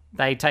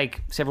 they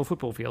take several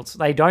football fields.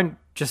 They don't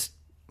just,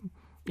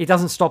 it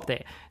doesn't stop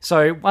there.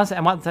 So once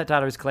that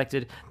data is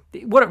collected,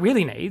 what it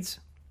really needs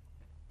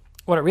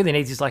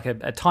is like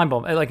a time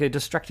bomb, like a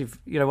destructive,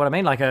 you know what I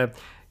mean? Like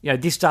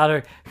this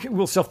data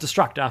will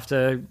self-destruct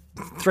after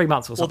 3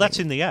 months or something. Well, that's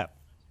in the app.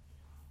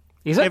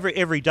 Is it?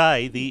 Every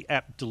day the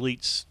app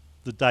deletes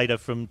the data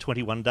from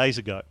 21 days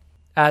ago.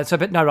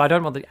 But no, I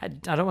don't want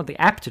the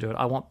app to do it.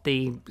 I want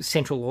the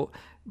central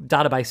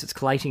database that's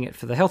collating it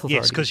for the health authority.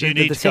 Yes, because you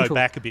need to go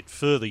back a bit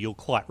further. You're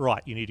quite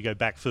right. You need to go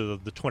back further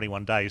the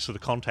 21 days for the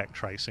contact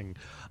tracing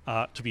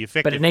to be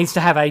effective. But it needs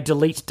to have a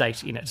delete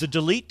date in it. The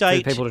delete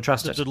date, for people to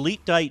trust the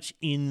delete date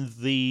in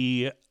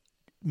the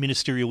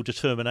ministerial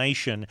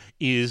determination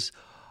is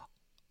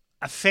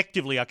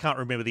effectively, I can't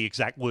remember the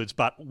exact words,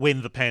 but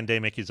when the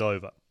pandemic is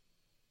over.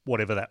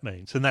 Whatever that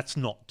means, and that's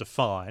not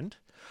defined.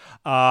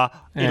 It'll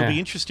be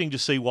interesting to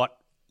see what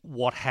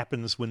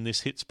happens when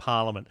this hits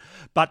Parliament.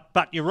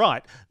 But you're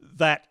right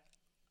that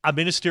a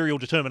ministerial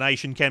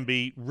determination can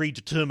be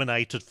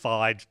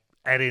redeterminated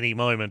at any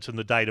moment and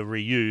the data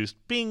reused.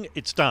 Bing,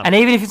 it's done. And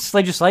even if it's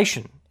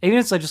legislation,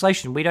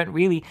 we don't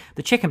really...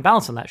 The check and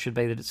balance on that should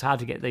be that it's hard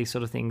to get these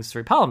sort of things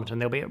through Parliament, and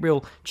there'll be a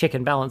real check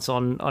and balance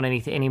on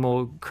any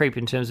more creep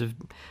in terms of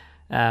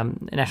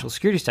national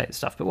security state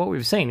stuff. But what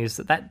we've seen is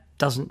that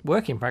doesn't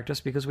work in practice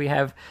because we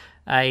have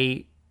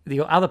the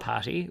other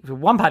party,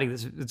 one party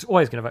that's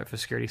always going to vote for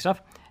security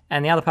stuff,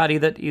 and the other party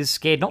that is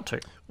scared not to.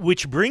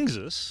 Which brings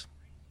us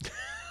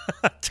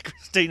to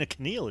Christina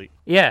Keneally.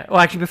 Yeah, well,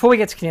 actually, before we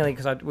get to Keneally,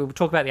 because we'll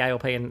talk about the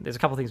ALP, and there's a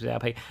couple of things with the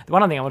ALP. The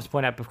one thing I wanted to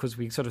point out, because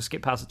we sort of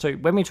skipped past it too,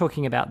 when we're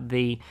talking about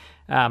the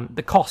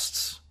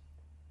costs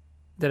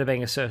that are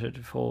being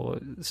asserted for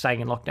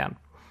staying in lockdown,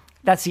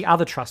 that's the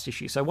other trust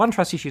issue. So one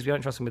trust issue is we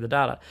don't trust them with the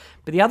data,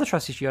 but the other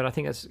trust issue, and I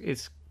think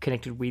it's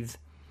connected with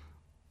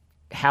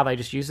how they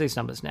just use these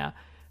numbers now.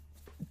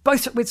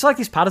 It's like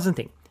this partisan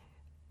thing.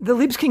 The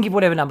Libs can give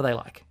whatever number they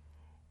like.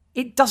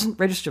 It doesn't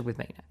register with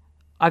me now.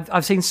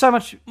 I've seen so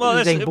much.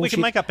 Well, we can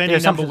make up any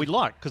number we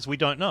like because we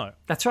don't know.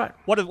 That's right.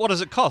 What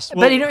does it cost?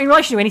 But in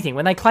relation to anything,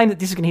 when they claim that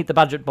this is going to hit the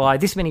budget by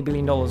this many $1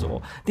 billion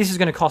or this is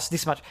going to cost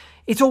this much,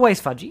 it's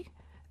always fudgy.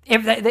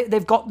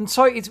 They've gotten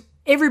so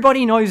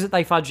everybody knows that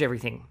they fudge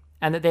everything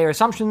and that their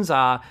assumptions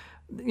are,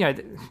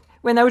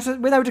 when they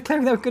were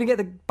declaring they were going to get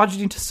the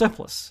budget into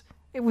surplus,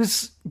 it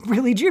was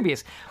really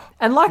dubious.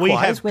 And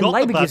likewise, when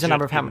Labor gives a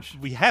number of how much,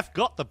 we have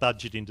got the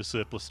budget into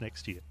surplus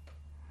next year.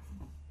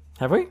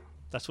 Have we?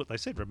 That's what they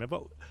said, remember?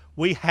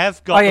 We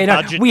have got the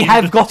budget. We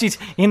have got it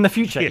in the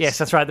future. Yes,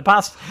 that's right.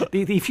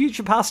 The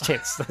future past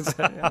tense. That's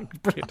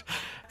brilliant.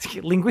 It's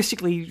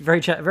linguistically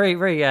very,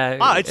 very.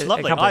 It's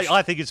lovely.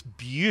 I think it's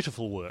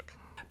beautiful work.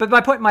 But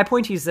my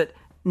point is that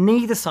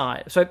neither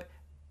side. So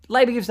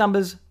Labor gives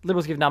numbers,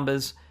 Liberals give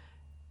numbers.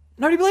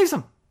 Nobody believes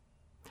them.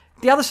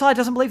 The other side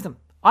doesn't believe them.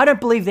 I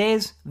don't believe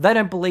theirs. They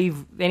don't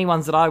believe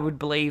anyone's that I would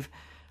believe.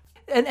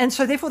 And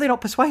so therefore they're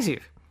not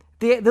persuasive.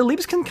 The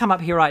Libs can come up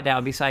here right now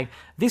and be saying,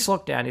 this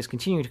lockdown is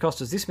continuing to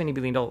cost us this many $1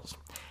 billion.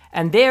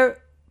 And their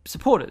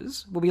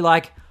supporters will be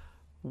like,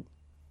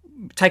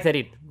 take that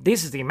in.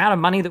 This is the amount of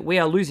money that we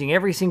are losing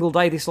every single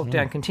day this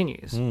lockdown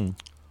continues.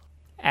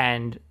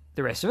 And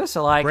the rest of us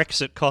are like...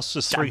 Brexit costs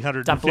us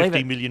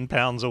 £350 million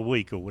a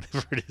week or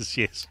whatever it is,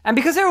 yes. And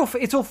because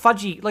it's all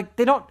fudgy, like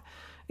they're not...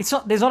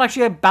 There's not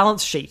actually a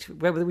balance sheet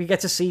where we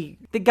get to see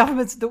the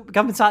governments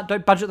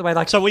don't budget the way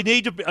like. So we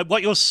need to.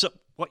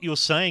 What you're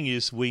saying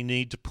is we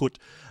need to put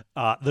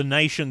the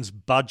nation's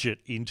budget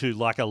into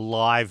like a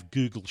live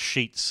Google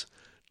Sheets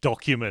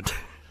document.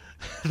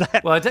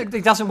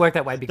 It doesn't work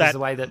that way because of the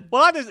way that.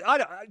 Well,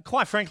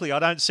 quite frankly, I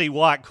don't see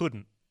why it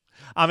couldn't.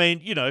 I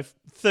mean,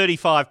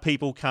 35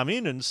 people come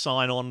in and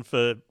sign on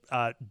for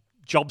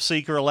job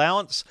seeker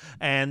allowance,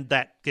 and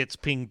that gets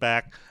pinged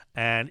back,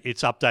 and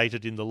it's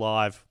updated in the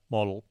live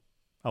model,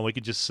 and we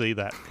can just see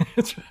that.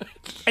 That's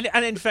right.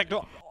 And in fact,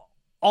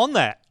 on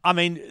that, I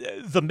mean,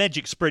 the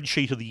magic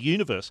spreadsheet of the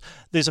universe,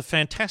 there's a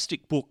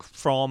fantastic book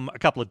from a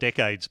couple of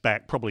decades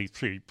back, probably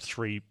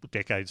three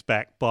decades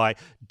back, by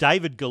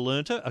David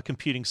Galerta, a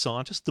computing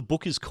scientist. The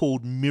book is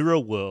called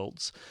Mirror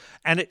Worlds,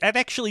 and it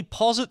actually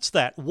posits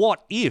that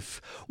what if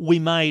we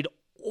made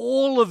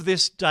all of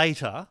this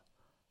data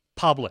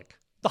public,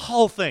 the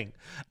whole thing,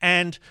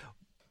 and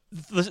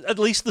at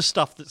least the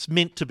stuff that's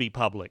meant to be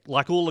public,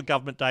 like all the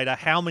government data,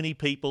 how many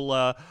people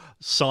are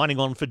signing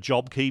on for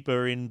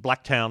JobKeeper in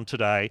Blacktown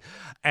today,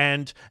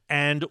 and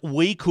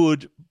we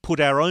could put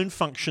our own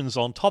functions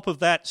on top of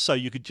that, so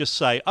you could just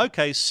say,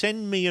 okay,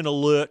 send me an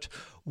alert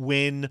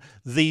when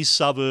these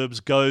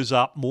suburbs goes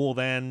up more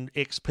than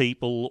X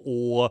people,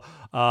 or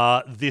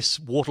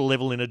this water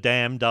level in a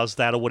dam does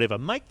that, or whatever.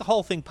 Make the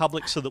whole thing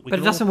public so that we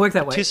can all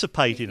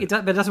participate in it.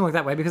 But it doesn't work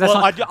that way because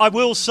that's I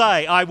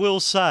will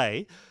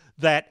say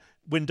that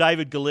when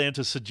David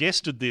Galerta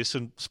suggested this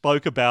and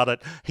spoke about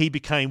it, he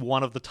became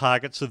one of the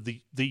targets of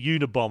the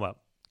Unabomber,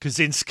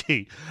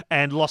 Kaczynski,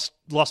 and lost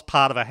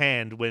part of a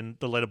hand when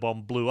the letter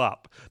bomb blew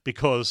up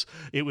because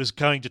it was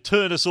going to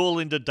turn us all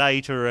into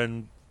data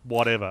and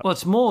whatever.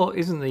 Well,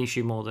 isn't the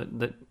issue more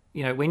that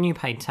when you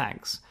pay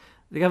tax,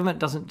 the government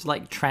doesn't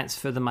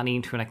transfer the money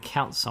into an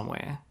account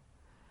somewhere.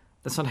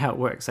 That's not how it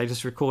works. They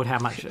just record how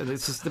much.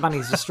 It's just the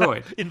money's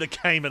destroyed. In the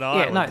Cayman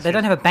Islands. Yeah, no, they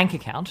don't have a bank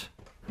account.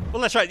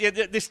 Well, that's right. Yeah,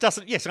 this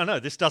doesn't. Yes, I know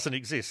this doesn't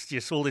exist.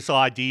 Yes, all this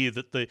idea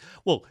that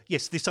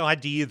this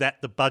idea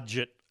that the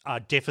budget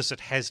deficit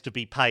has to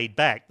be paid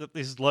back, that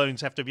these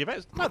loans have to be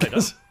paid. No, they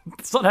don't.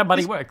 It's not how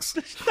money works.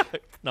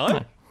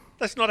 No.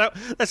 That's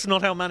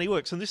not how money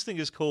works. And this thing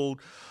is called.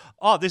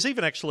 Oh, there's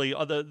even actually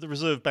the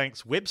Reserve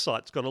Bank's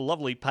website's got a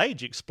lovely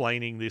page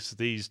explaining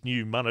these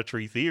new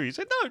monetary theories.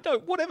 No,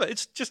 whatever.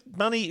 It's just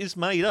money is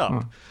made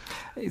up.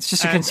 It's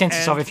just a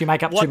consensus of if you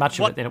make up too much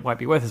of it, then it won't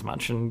be worth as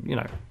much.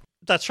 And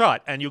That's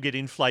right, and you'll get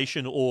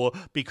inflation, or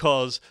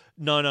because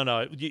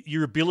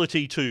your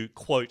ability to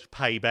quote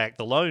pay back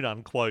the loan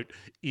unquote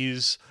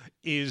is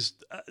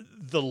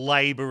the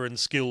labour and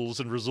skills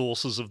and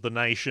resources of the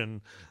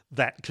nation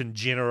that can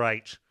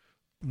generate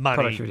money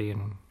productivity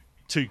and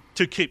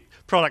to keep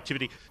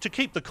productivity, to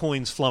keep the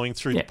coins flowing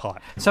through the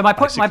pipe. So my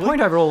point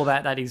basically. overall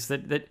about that is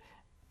that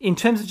in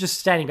terms of just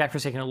standing back for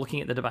a second and looking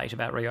at the debate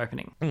about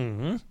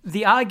reopening,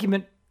 the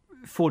argument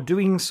for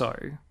doing so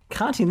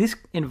can't in this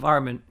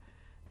environment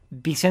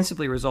be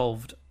sensibly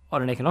resolved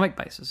on an economic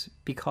basis,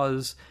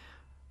 because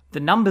the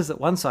numbers that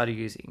one side are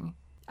using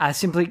are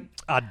simply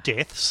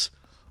Deaths.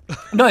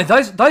 no,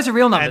 those are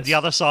real numbers. And the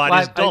other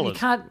side is dollars. You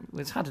can't.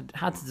 It's hard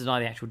to deny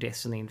the actual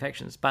deaths and the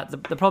infections, but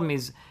the problem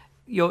is,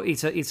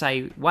 it's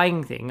a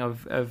weighing thing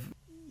of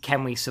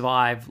can we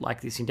survive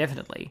like this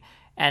indefinitely?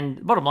 And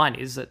the bottom line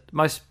is that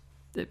most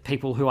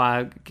people who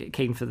are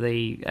keen for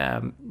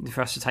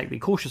us to take the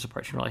cautious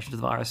approach in relation to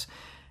the virus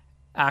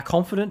are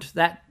confident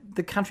that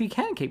the country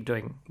can keep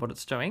doing what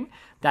it's doing,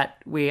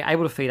 that we're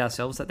able to feed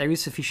ourselves, that there is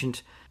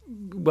sufficient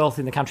wealth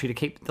in the country to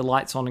keep the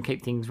lights on and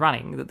keep things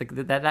running,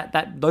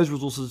 that those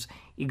resources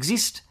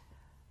exist,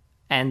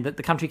 and that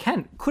the country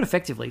could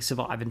effectively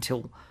survive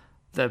until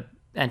a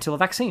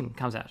vaccine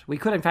comes out. We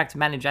could, in fact,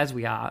 manage as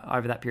we are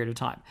over that period of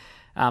time.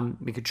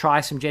 We could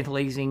try some gentle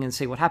easing and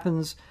see what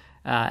happens,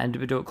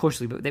 and do it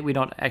cautiously, but that we're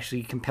not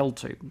actually compelled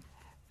to.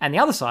 And the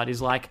other side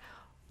is like,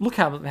 look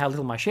how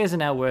little my shares are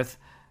now worth.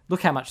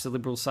 Look how much the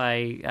Liberals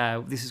say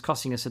this is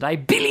costing us a day.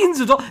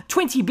 Billions of dollars,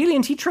 $20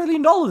 billion,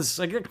 $trillion,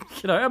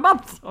 a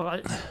month.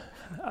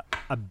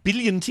 A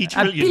billion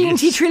trillion. A billion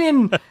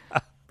trillion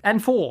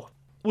and four.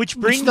 Which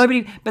brings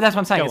nobody. But that's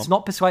what I'm saying. It's on.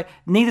 not persuade.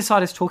 Neither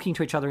side is talking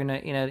to each other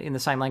in the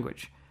same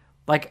language.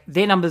 Like,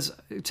 their numbers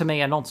to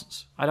me are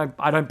nonsense. I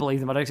don't believe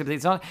them. I don't accept it.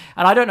 It's not,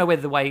 and I don't know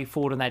whether the way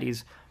forward on that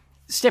is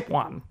step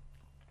one.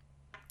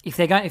 If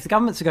the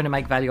governments are going to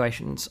make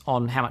valuations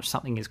on how much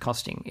something is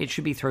costing, it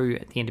should be through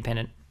the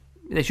independent.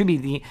 There should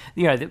be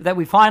that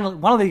we finally,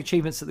 one of the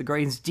achievements that the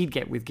Greens did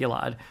get with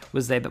Gillard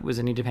was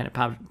an independent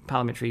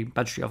parliamentary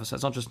budgetary officer.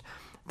 It's not just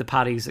the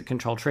parties that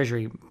control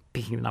Treasury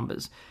picking the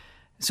numbers.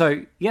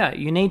 So yeah,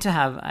 you need to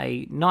have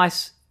a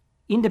nice,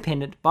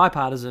 independent,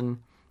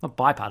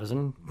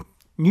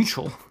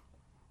 neutral.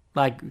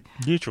 Like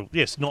neutral,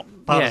 yes, not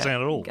partisan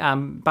at all.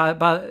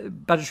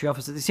 Budgetary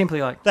officer. They're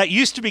simply like that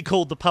used to be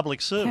called the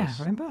public service.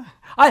 Yeah, remember?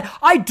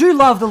 I do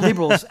love the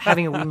Liberals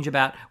having a whinge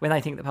about when they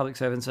think that public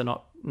servants are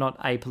not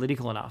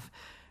apolitical enough,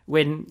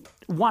 when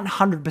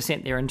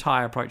 100% their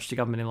entire approach to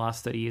government in the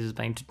last 30 years has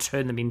been to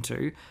turn them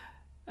into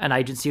an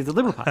agency of the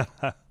Liberal Party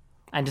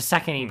and to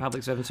sack any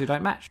public servants who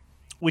don't match.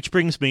 Which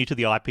brings me to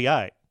the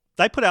IPA.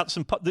 They put out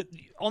some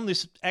on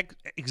this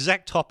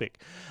exact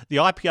topic. The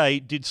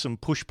IPA did some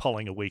push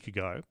polling a week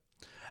ago,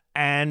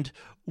 and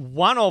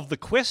one of the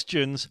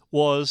questions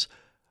was,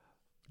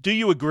 do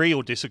you agree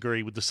or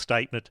disagree with the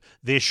statement,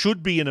 there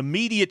should be an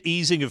immediate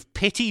easing of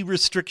petty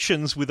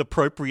restrictions with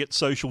appropriate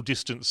social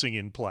distancing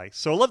in place?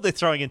 So I love they're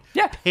throwing in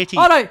petty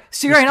Oh, no,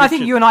 Sirian, I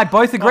think you and I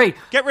both agree.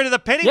 Get rid of the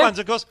petty ones,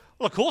 of course.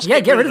 Well, of course.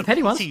 Yeah, get rid of the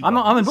petty ones. I'm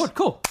on board.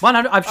 Cool.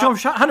 100. I'm sure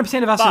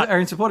 100% of us are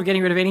in support of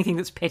getting rid of anything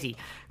that's petty.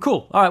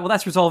 Cool. All right, well,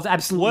 that's resolved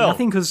absolutely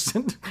nothing, because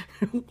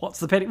what's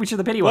the petty? Which are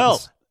the petty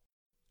ones?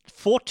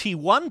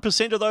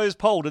 41% of those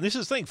polled, and this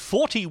is the thing,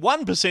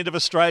 41% of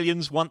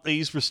Australians want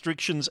these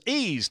restrictions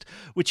eased,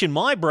 which in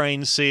my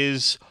brain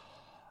says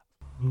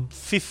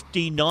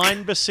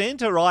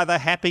 59% are either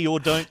happy or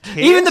don't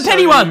care. Even the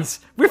petty ones!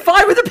 We're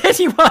fine with the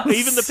petty ones!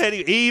 Even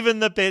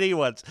the petty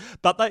ones.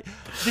 But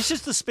this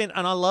is the spin,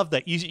 and I love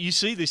that. You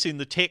see this in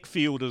the tech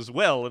field as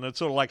well, and it's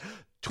sort of like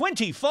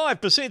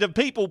 25% of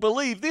people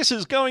believe this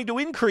is going to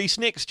increase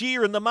next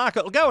year and the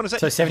market will go. And it's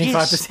so 75%.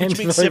 Yes, which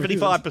means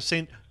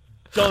 75%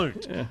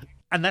 don't. Yeah.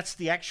 And that's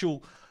the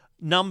actual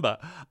number.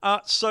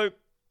 So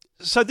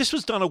this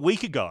was done a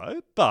week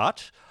ago,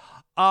 but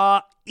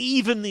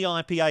even the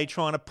IPA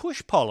trying to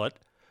push poll it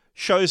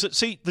shows that,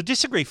 see, the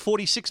disagree,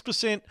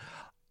 46%,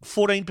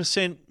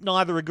 14%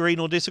 neither agree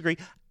nor disagree.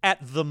 At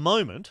the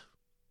moment,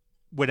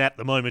 when at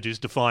the moment is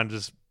defined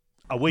as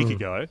a week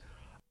ago,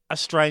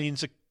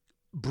 Australians are,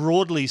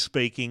 broadly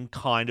speaking,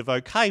 kind of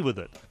okay with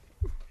it.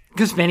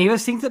 Because many of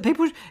us think that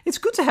it's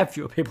good to have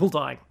fewer people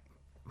dying.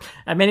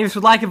 And many of us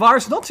would like a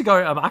virus not to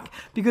go amok,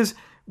 because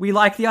we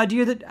like the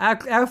idea that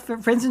our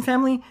friends and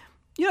family,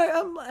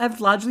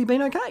 have largely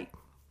been okay.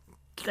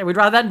 We'd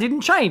rather that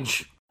didn't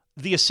change.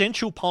 The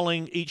essential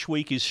polling each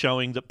week is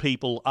showing that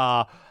people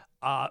are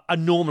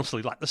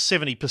enormously, like the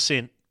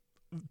 70%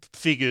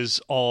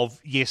 figures of,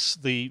 yes,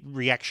 the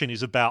reaction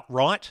is about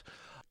right,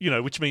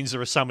 which means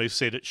there are some who've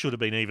said it should have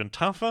been even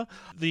tougher.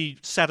 The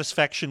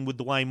satisfaction with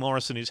the way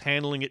Morrison is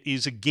handling it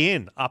is,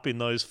 again, up in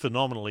those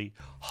phenomenally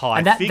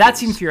high figures.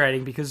 That's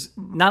infuriating, because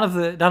none of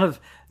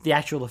the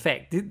actual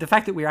effect, the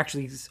fact that we're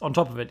actually on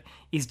top of it,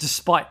 is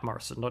despite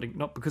Morrison,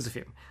 not because of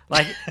him.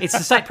 Like, it's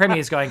the state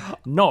premiers going,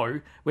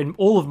 no, when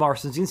all of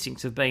Morrison's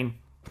instincts have been,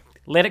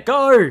 let it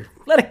go,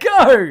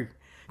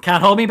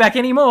 can't hold me back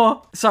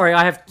anymore. Sorry,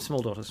 I have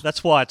small daughters.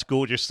 That's why it's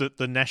gorgeous that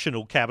the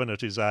National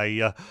Cabinet is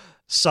a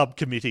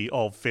subcommittee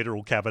of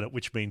federal cabinet,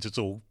 which means it's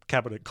all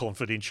cabinet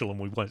confidential and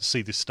we won't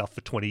see this stuff for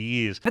 20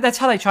 years. But that's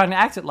how they try and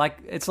act it. Like,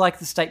 it's like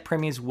the state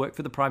premiers work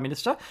for the Prime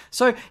Minister.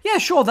 So, yeah,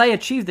 sure, they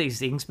achieve these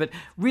things, but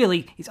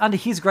really, it's under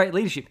his great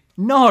leadership.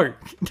 No,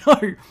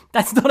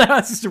 that's not how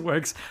our system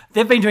works.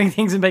 They've been doing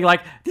things and being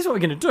like, this is what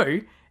we're going to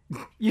do.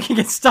 You can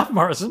get stuff,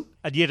 Morrison.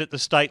 And yet at the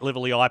state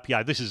level, the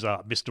IPA, this is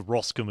Mr.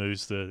 Roscombe,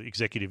 who's the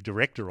executive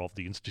director of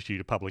the Institute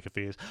of Public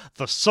Affairs.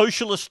 The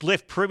socialist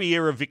left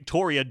Premier of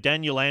Victoria,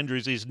 Daniel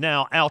Andrews, is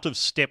now out of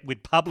step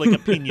with public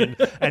opinion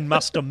and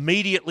must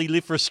immediately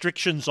lift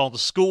restrictions on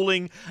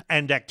schooling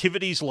and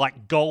activities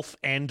like golf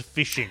and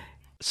fishing.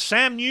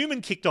 Sam Newman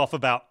kicked off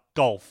about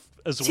golf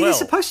as well. There's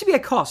supposed to be a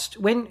cost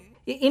when...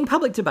 In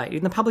public debate,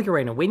 in the public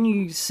arena, when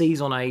you seize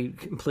on a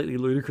completely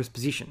ludicrous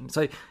position,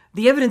 so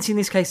the evidence in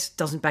this case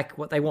doesn't back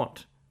what they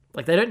want.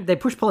 Like their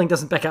push polling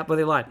doesn't back up what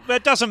they line. But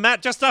it doesn't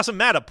matter. Just doesn't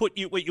matter. Put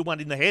what you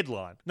want in the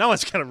headline. No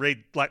one's going to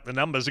read like the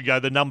numbers and go,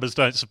 the numbers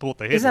don't support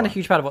the headline. Isn't that a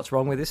huge part of what's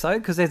wrong with this though?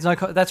 Because there's no.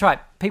 That's right.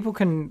 People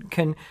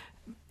can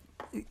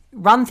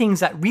run things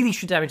that really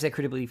should damage their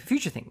credibility for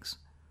future things.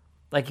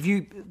 Like if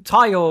you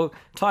tie your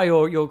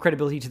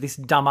credibility to this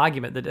dumb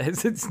argument that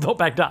it's not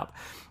backed up.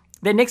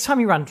 Then next time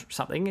you run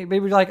something, people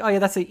will be like, oh yeah,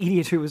 that's the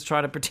idiot who was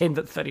trying to pretend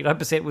that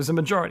 39% was a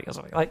majority or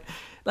something.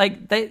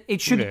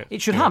 It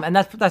should harm, and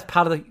that's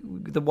part of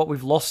the what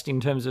we've lost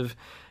in terms of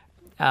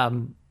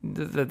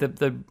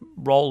the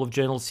role of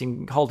journalists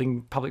in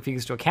holding public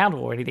figures to account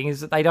or anything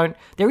is that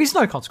there is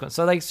no consequence,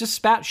 so they just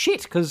spout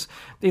shit because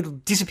it'll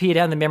disappear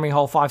down the memory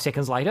hole 5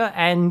 seconds later,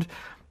 and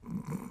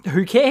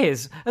who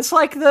cares? It's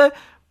like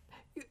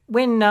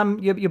when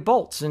your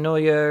Bolts and all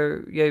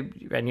your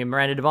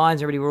Miranda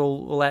Devines, everybody were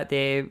all out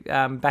there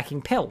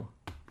backing Pell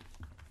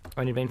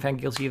when he'd been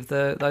found guilty of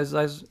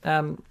those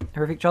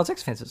horrific child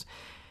sex offences.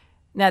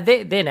 Now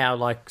they're now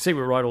like, see,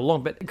 we were right all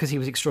along, but because he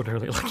was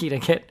extraordinarily lucky to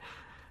get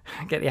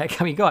the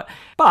outcome he got.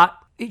 But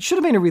it should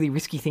have been a really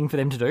risky thing for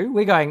them to do.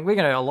 We're going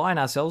to align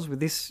ourselves with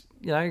this,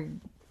 and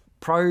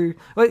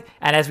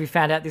as we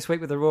found out this week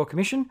with the Royal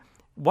Commission,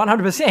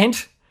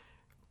 100%.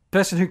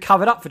 Person who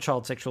covered up for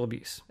child sexual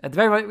abuse. At the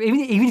very moment,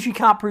 even if you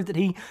can't prove that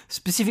he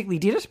specifically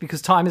did it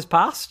because time has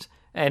passed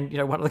and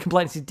one of the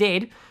complainants is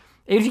dead,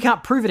 even if you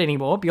can't prove it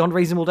anymore beyond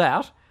reasonable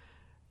doubt,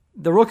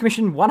 the Royal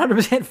Commission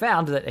 100%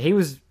 found that he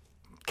was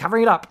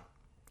covering it up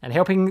and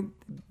helping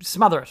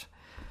smother it.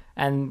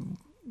 And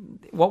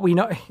what we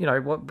know,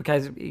 what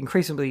became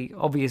increasingly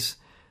obvious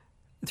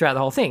throughout the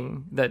whole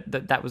thing,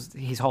 that was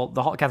the whole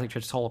Catholic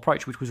Church's whole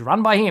approach, which was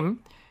run by him,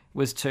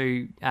 was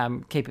to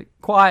keep it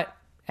quiet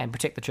and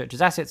protect the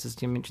church's assets, as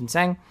Tim mentioned,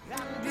 sang.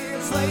 And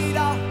years later,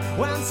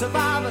 when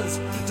survivors,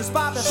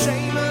 despite their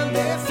shame and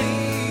their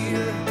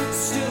fear,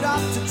 stood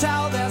up to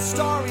tell their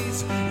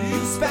stories, you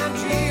spent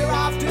year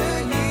after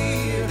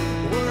year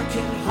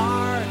working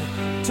hard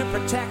to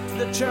protect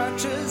the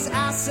church's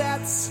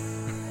assets.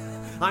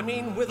 I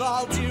mean, with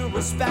all due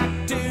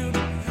respect, dude,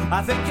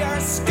 I think you're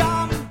a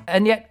scum.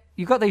 And yet,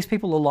 you've got these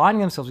people aligning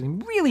themselves with him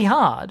really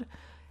hard,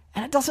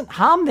 and it doesn't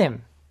harm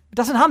them.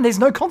 There's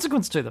no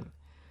consequence to them.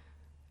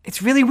 It's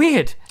really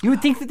weird. You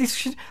would think that this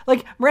should...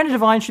 Miranda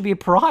Devine should be a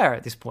pariah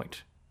at this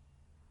point.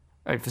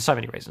 I mean, for so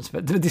many reasons,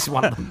 but this is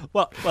one of them.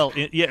 well,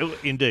 yeah,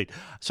 indeed.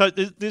 So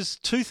there's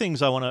two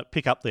things I want to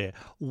pick up there.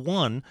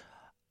 One,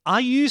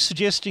 are you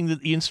suggesting that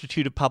the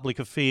Institute of Public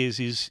Affairs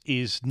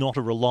is not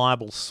a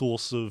reliable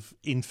source of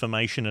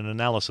information and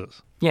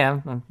analysis? Yeah,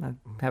 I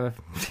have a...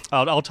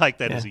 I'll take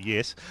that as a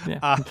yes.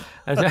 Yeah.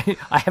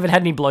 I haven't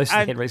had any blows to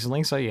the head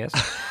recently, so yes.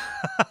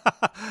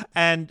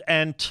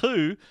 And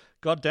two...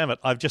 God damn it,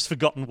 I've just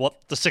forgotten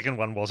what the second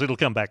one was. It'll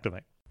come back to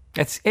me.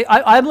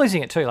 I'm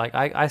losing it too.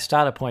 I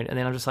start a point and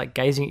then I'm just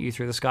gazing at you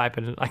through the Skype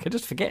and I can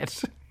just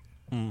forget.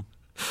 Have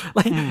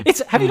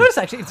you noticed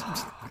actually,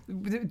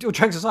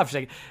 jokes aside for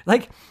a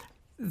second,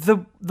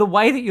 the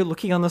way that you're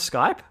looking on the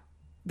Skype,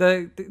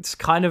 it's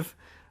kind of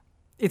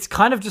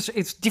just,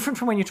 it's different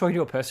from when you're talking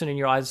to a person and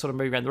your eyes sort of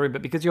move around the room,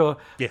 but because you're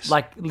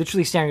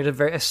literally staring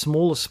at a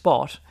smaller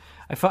spot,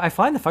 I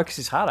find the focus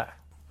is harder.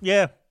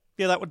 Yeah.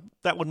 Yeah,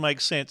 that would make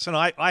sense. And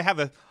I have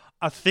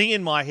a thing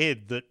in my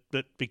head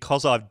that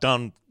because I've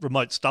done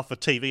remote stuff for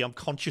TV, I'm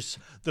conscious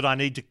that I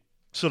need to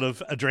sort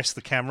of address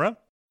the camera.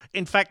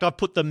 In fact, I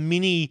put the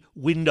mini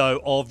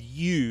window of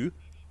you,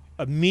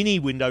 a mini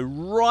window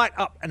right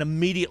up and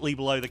immediately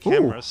below the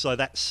camera. Ooh. So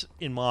that's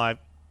in my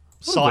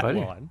sight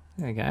line.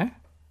 There you go.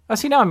 I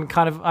see now I'm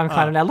kind of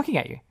now looking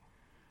at you.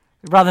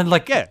 Rather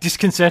than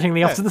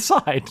disconcertingly off to the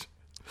side.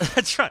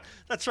 That's right.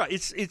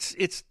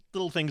 It's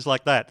little things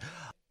like that.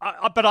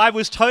 But I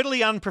was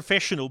totally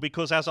unprofessional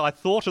because as I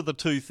thought of the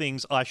two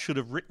things, I should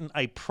have written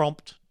a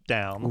prompt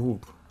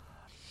down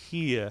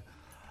here.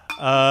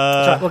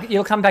 Look,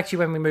 you'll come back to you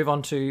when we move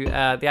on to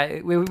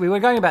we were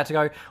about to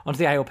go onto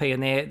the ALP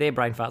and their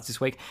brain farts this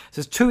week.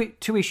 So there's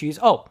two issues.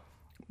 Oh,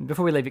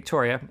 before we leave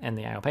Victoria and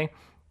the ALP,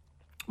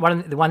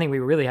 the one thing we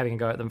were really having a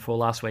go at them for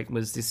last week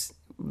was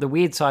the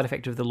weird side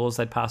effect of the laws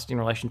they'd passed in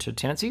relation to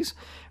tenancies,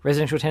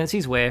 residential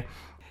tenancies, where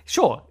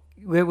sure.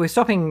 We're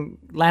stopping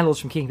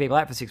landlords from kicking people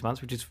out for 6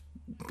 months, which is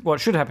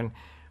what should happen.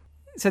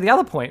 So the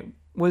other point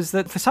was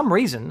that for some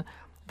reason,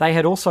 they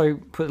had also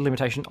put a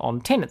limitation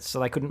on tenants, so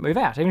they couldn't move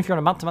out. Even if you're on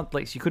a month-to-month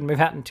lease, you couldn't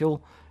move out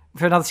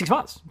for another 6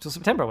 months, until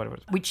September or whatever,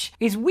 which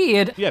is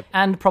weird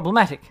and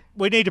problematic.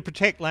 We need to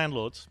protect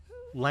landlords.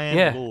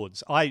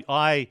 Landlords.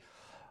 Yeah.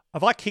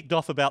 Have I kicked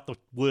off about the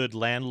word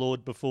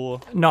landlord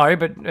before? No,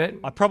 but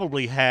I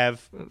probably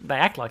have. They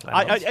act like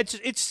landlords.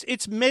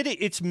 It's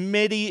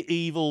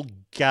medieval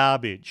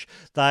garbage.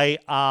 They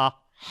are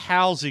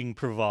housing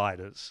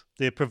providers.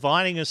 They're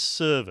providing a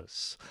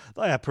service.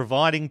 They are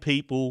providing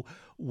people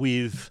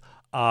with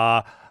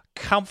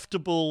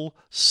comfortable,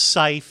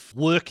 safe,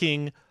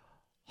 working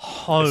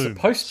homes. They're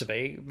supposed to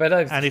be, but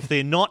and if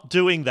they're not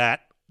doing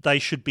that, they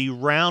should be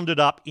rounded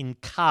up in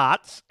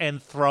carts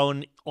and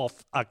thrown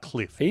off a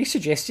cliff. Are you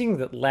suggesting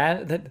that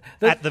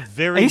at the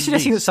very Are you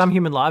suggesting least, that some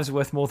human lives are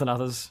worth more than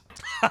others?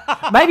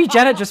 Maybe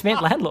Janet just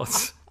meant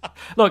landlords.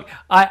 Look,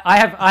 I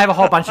have a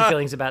whole bunch of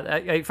feelings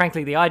about.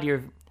 Frankly, the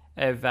idea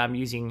of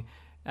using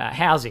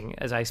housing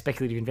as a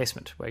speculative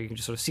investment, where you can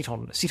just sort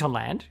of sit on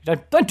land,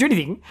 don't do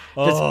anything.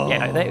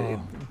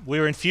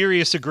 We're in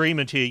furious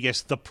agreement here.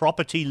 Yes, the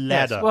property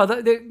ladder. Yes, well,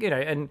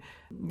 and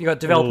you got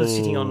developers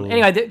sitting on.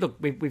 Anyway, look,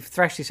 we've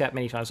thrashed this out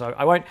many times, so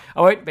I won't.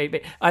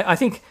 But I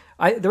think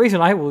the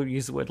reason I will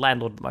use the word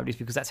landlord at the moment is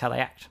because that's how they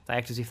act. They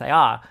act as if they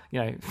are,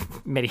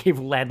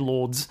 medieval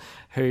landlords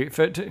who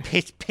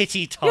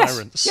petty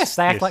tyrants. Yes,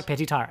 they act like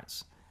petty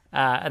tyrants.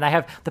 And they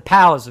have the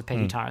powers of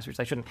petty tyrants, which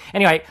they shouldn't.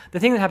 Anyway, the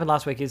thing that happened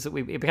last week is that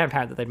it became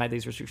apparent that they'd made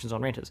these restrictions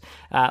on renters.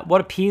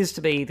 What appears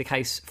to be the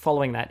case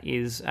following that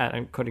is,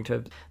 according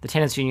to the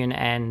Tenants' Union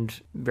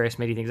and various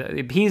media things, it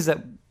appears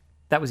that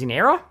that was in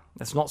error.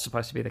 That's not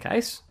supposed to be the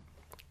case.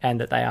 And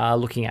that they are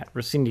looking at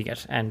rescinding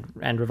it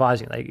and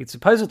revising it. It's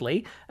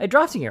supposedly a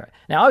drafting error.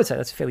 Now, I would say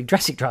that's a fairly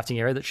drastic drafting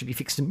error that should be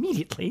fixed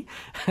immediately,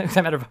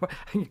 no matter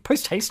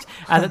post-haste,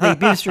 and that the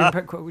minister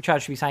in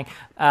charge should be saying,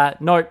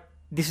 no,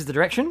 this is the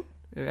direction,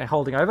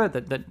 holding over,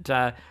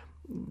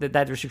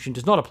 that restriction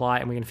does not apply,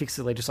 and we're going to fix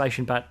the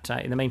legislation, but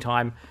in the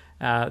meantime,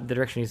 the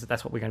direction is that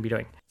that's what we're going to be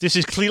doing. This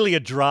is clearly a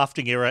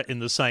drafting error in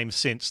the same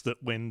sense that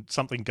when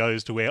something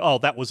goes to where,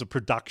 that was a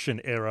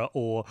production error,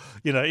 or,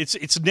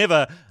 it's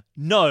never,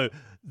 no,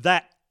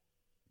 that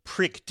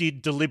prick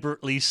did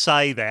deliberately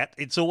say that.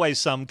 It's always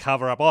some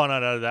cover-up. Oh,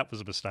 no, that was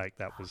a mistake.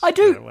 That was. I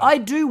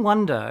do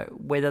wonder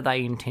whether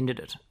they intended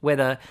it,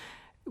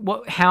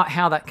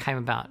 how that came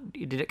about.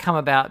 Did it come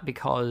about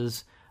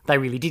because they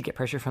really did get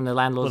pressure from the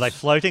landlords? Were they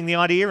floating the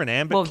idea and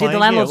ambit Well, did the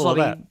landlords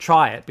lobby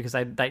try it? Because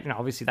they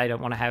obviously they don't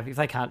want to have, if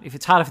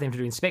it's harder for them to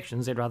do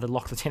inspections, they'd rather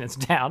lock the tenants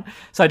down.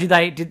 So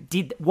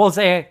was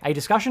there a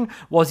discussion?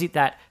 Was it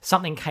that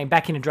something came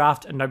back in a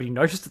draft and nobody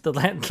noticed that the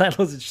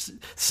landlords,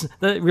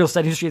 the real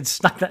estate industry had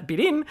snuck that bit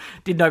in?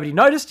 Did nobody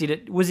notice?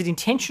 Was it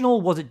intentional?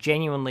 Was it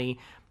genuinely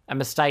a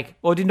mistake?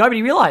 Or did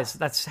nobody realise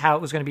that's how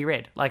it was going to be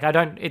read?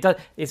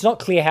 It's not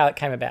clear how it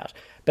came about.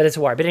 But it's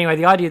a worry. But anyway,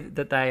 the idea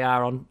that they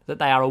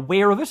are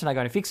aware of it and are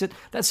going to fix it,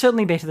 that's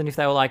certainly better than if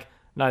they were like,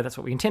 no, that's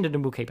what we intended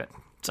and we'll keep it.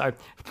 So,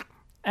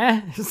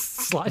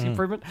 slight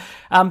improvement.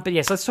 But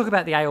yes, let's talk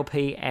about the ALP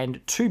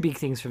and two big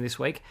things from this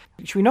week.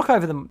 Should we knock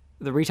over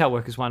the retail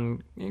workers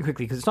one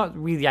quickly, because it's not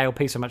really the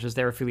ALP so much as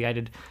their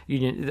affiliated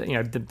union,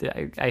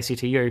 the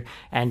ACTU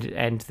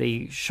and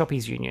the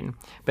Shoppies Union.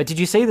 But did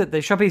you see that the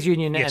Shoppies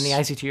Union and the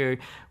ACTU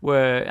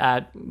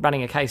were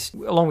running a case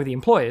along with the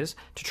employers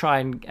to try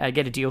and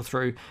get a deal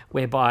through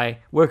whereby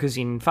workers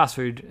in fast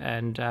food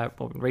and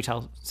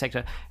retail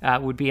sector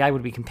would be able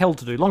to be compelled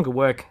to do longer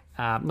work,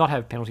 not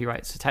have penalty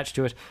rates attached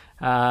to it,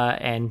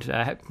 and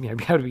be able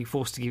to be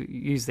forced to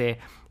use their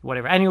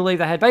whatever annual leave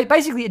they had.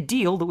 Basically, a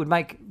deal that would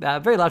make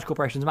very large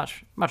corporations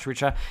much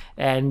richer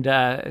and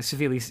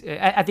severely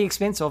at the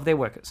expense of their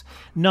workers.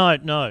 No,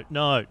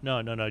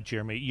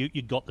 Jeremy.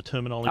 You got the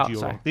terminology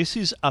wrong. This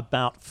is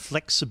about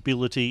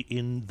flexibility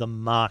in the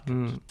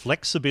market,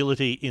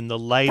 flexibility in the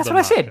labour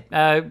market. That's what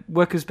I said.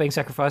 Workers being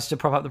sacrificed to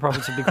prop up the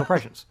profits of big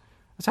corporations.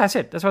 That's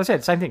what I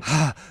said. Same thing.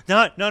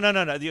 No.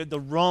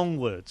 The wrong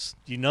words.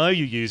 You're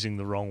using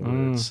the wrong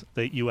words.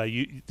 That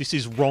this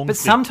is wrong. But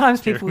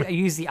sometimes people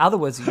use the other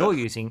words that you're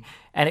using,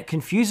 and it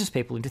confuses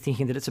people into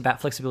thinking that it's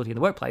about flexibility in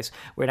the workplace,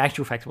 where in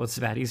actual fact what it's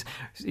about is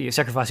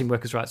sacrificing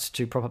workers' rights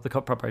to prop up the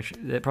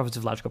profits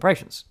of large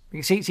corporations.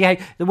 You see how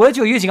the words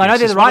you're using, I know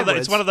they're the right words.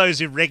 It's one of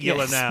those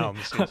irregular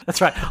nouns. Yes.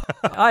 That's right.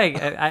 I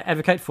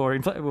advocate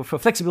for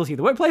flexibility in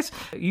the workplace.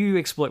 You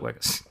exploit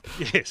workers.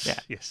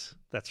 Yes,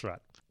 that's right.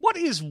 What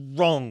is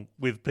wrong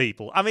with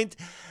people? I mean,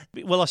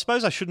 I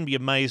suppose I shouldn't be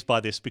amazed by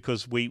this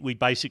because we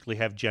basically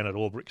have Janet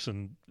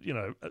Albrechtsen,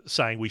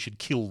 saying we should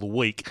kill the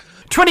weak.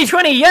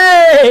 2020,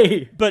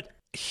 yay! But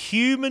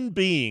human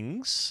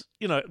beings,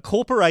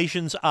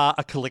 corporations are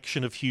a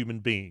collection of human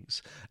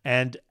beings,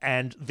 and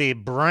their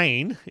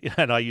brain,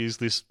 and I use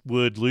this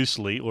word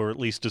loosely, or at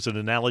least as an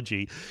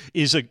analogy,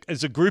 is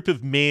a group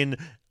of men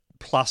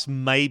plus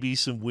maybe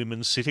some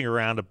women sitting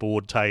around a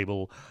board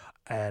table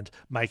and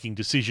making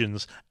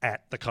decisions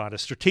at the kind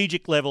of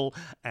strategic level,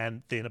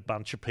 and then a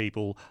bunch of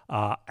people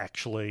are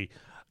actually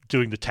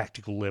doing the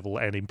tactical level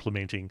and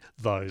implementing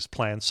those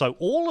plans. So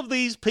all of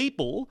these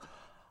people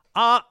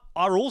are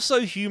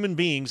also human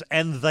beings,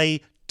 and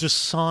they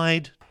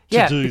decide to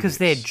Yeah, do because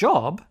this. their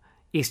job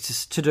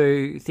is to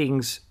do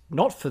things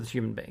not for the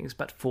human beings,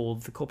 but for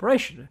the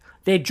corporation.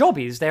 Their job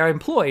is they are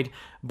employed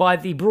by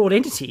the broad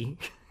entity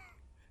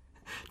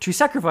to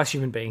sacrifice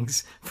human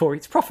beings for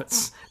its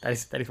profits.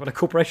 That is what a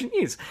corporation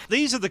is.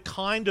 These are the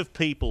kind of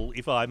people,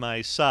 if I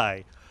may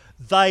say,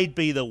 they'd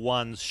be the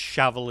ones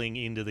shoveling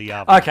into the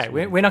oven. Okay,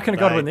 we're not going to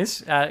Godwin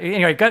this.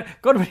 Anyway,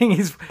 Godwinning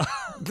is...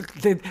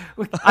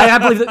 I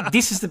believe that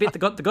this is the bit that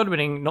got the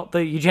Godwinning, not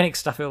the eugenics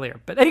stuff earlier.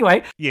 But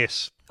anyway...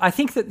 Yes. I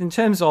think that in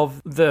terms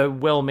of the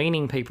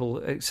well-meaning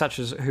people, such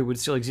as who would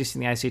still exist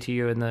in the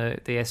ACTU and the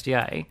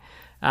SDA,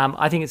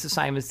 I think it's the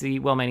same as the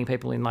well-meaning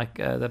people in like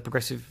the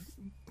progressive,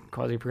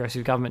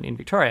 quasi-progressive government in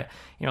Victoria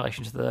in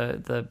relation to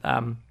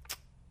the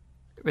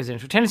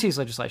residential tenancies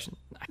legislation.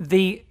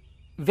 The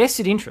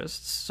vested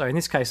interests, so in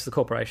this case the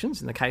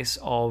corporations, in the case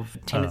of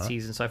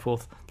tenancies and so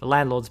forth, the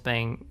landlords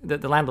being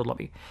the landlord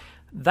lobby,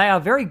 they are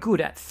very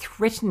good at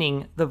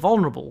threatening the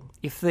vulnerable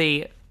if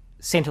the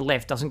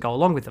centre-left doesn't go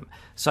along with them.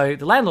 So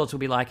the landlords will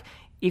be like,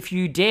 if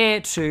you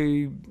dare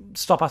to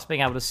stop us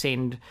being able to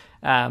send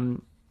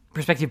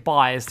prospective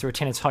buyers through a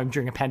tenant's home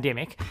during a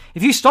pandemic,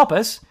 if you stop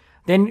us,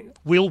 then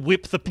we'll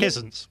whip the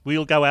peasants.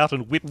 We'll go out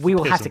and whip the we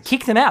will peasants. have to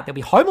kick them out. There'll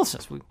be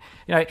homelessness.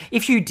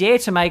 If you dare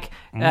to make,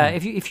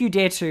 if you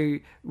dare to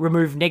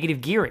remove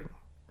negative gearing,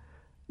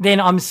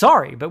 then I'm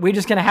sorry, but we're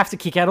just going to have to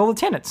kick out all the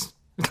tenants.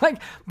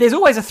 Like, there's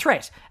always a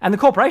threat. And the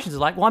corporations are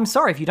like, well, I'm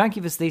sorry, if you don't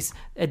give us these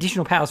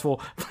additional powers for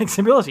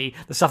flexibility,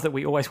 the stuff that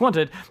we always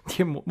wanted,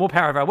 more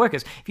power over our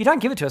workers, if you don't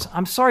give it to us,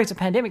 I'm sorry, it's a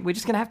pandemic, we're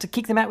just going to have to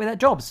kick them out without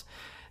jobs.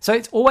 So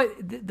it's always,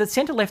 the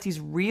centre-left is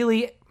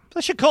really...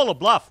 They should call a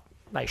bluff.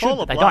 They should,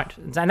 but they don't.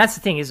 And that's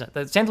the thing, isn't it?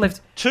 The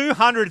centre-left...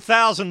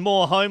 200,000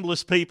 more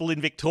homeless people in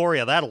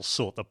Victoria. That'll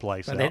sort the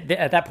place out.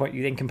 At that point,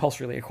 you then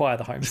compulsorily acquire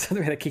the homes. So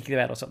they're kicking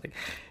them out or something.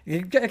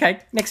 Okay,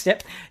 next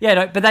step. Yeah,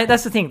 no, but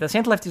that's the thing. The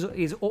centre-left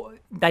is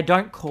they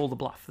don't call the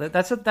bluff.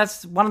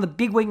 That's one of the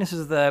big weaknesses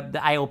of the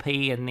ALP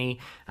and the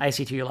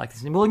ACTU like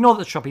this. And we'll ignore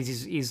that the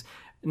Shoppies is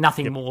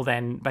nothing more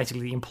than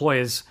basically the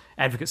employers'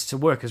 advocates to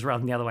workers rather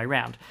than the other way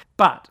around.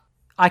 But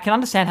I can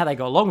understand how they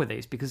go along with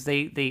these because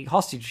the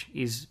hostage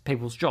is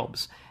people's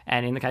jobs.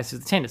 And in the case of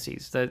the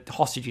tenancies, the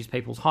hostage is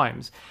people's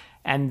homes.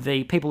 And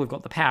the people who've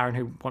got the power and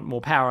who want more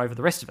power over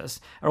the rest of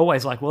us are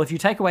always like, well, if you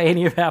take away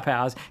any of our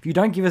powers, if you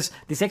don't give us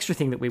this extra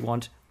thing that we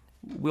want,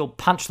 we'll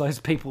punch those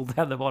people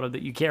down the bottom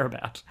that you care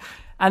about.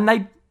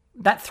 And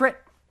that threat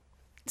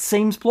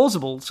seems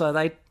plausible, so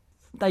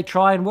they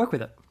try and work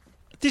with it.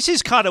 This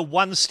is kind of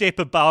one step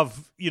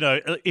above,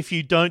 if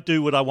you don't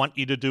do what I want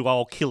you to do,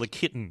 I'll kill a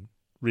kitten,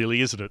 really,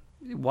 isn't it?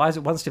 Why is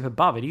it one step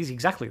above? It is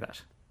exactly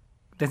that.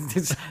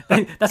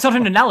 That's not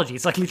an analogy.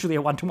 It's like literally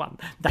a one-to-one.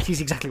 That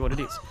is exactly what it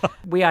is.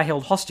 We are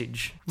held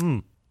hostage.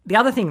 The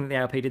other thing that the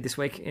ALP did this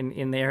week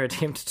in their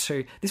attempt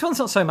to... This one's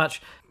not so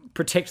much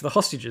protect the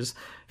hostages.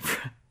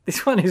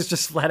 This one is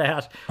just flat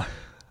out...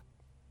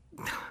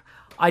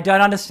 I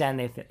don't understand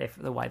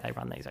the way they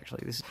run these,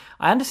 actually.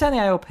 I understand the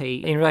ALP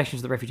in relation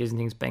to the refugees and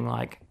things being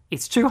like,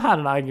 it's too hard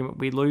an argument.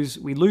 We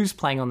lose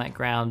playing on that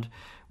ground.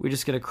 We're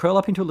just going to curl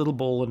up into a little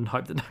ball and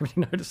hope that nobody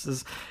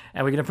notices.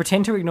 And we're going to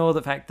pretend to ignore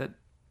the fact that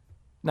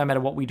no matter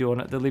what we do on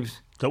it, the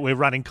Libs... That we're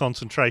running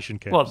concentration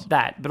camps. Well,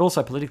 that, but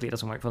also politically it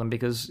doesn't work for them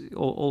because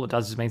all it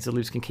does is means the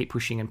Libs can keep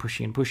pushing and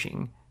pushing and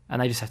pushing,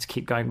 and they just have to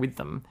keep going with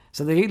them.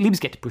 So the Libs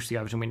get to push the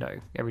Overton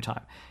window every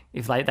time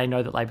if they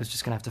know that Labor's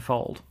just going to have to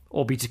fold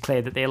or be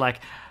declared that they're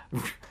like,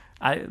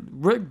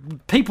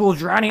 people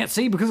drowning at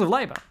sea because of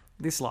Labor.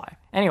 This lie.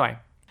 Anyway,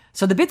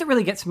 so the bit that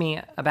really gets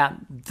me about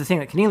the thing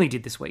that Keneally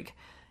did this week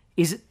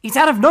is it's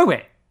out of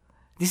nowhere.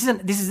 This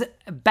is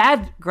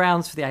bad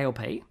grounds for the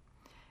ALP.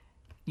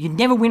 You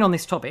never win on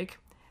this topic.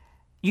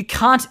 You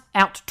can't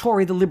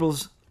out-Tory the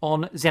Liberals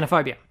on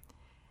xenophobia.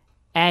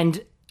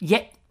 And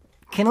yet,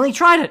 Keneally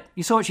tried it.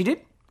 You saw what she did?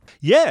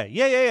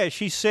 Yeah.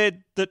 She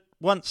said that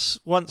once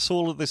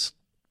all of this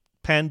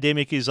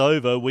pandemic is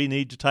over, we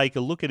need to take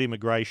a look at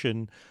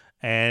immigration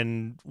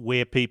and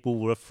where people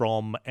were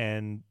from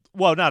and...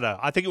 Well, no.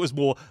 I think it was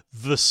more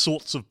the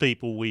sorts of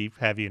people we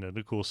have in, and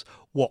of course,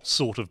 what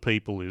sort of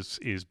people is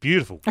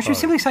beautiful. She was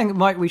simply saying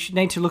that we should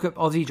need to look at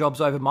Aussie jobs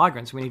over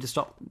migrants. We need to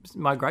stop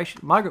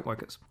migrant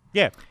workers.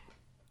 Yeah.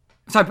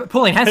 So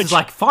Pauline Hanson's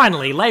like,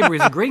 finally, Labor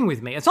is agreeing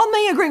with me. It's not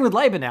me agreeing with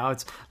Labor now.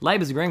 It's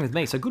Labor's agreeing with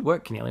me. So good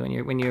work,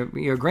 Keneally, when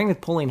you're agreeing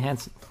with Pauline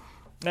Hanson.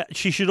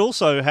 She should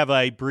also have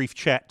a brief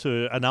chat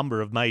to a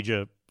number of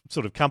major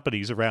sort of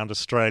companies around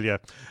Australia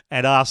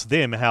and ask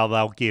them how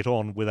they'll get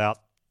on without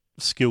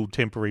skilled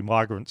temporary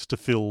migrants to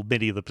fill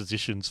many of the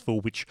positions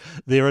for which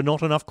there are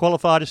not enough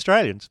qualified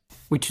Australians.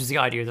 Which is the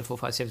idea of the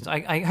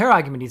 457s. Her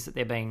argument is that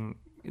they're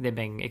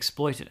being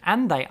exploited,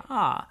 and they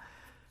are.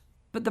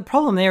 But the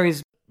problem there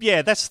is...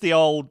 Yeah, that's the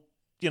old,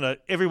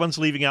 everyone's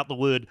leaving out the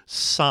word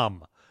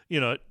some.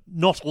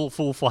 Not all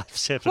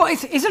 457s. Well,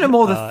 isn't it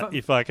more the...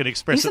 if I can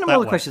express it that way. Isn't it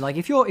more the question, like,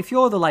 if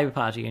you're the Labor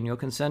Party and you're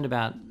concerned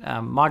about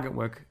migrant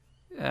work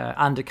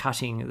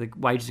undercutting the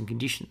wages and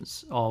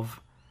conditions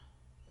of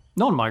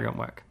non-migrant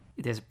work,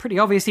 There's a pretty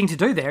obvious thing to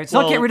do there. It's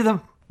not get rid of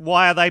them.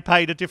 Why are they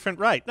paid a different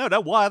rate? No,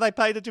 why are they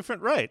paid a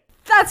different rate?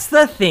 That's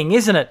the thing,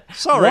 isn't it?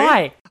 Sorry.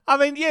 Why? I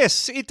mean,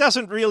 yes, it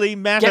doesn't really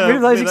matter. Get rid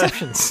of those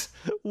exceptions.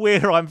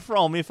 Where I'm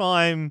from, if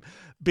I'm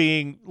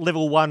being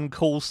level 1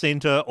 call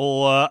centre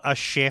or a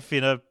chef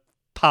in a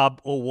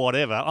pub or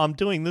whatever, I'm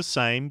doing the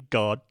same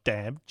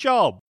goddamn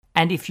job.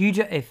 And if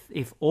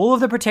all of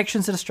the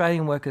protections that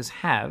Australian workers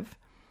have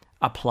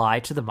apply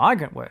to the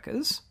migrant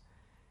workers,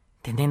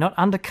 then they're not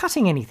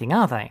undercutting anything,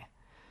 are they?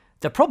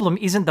 The problem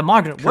isn't the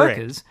migrant Correct.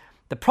 workers.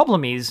 The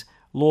problem is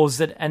laws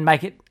that and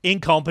make it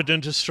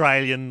incompetent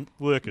Australian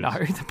workers. No,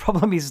 the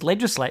problem is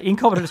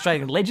incompetent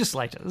Australian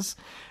legislators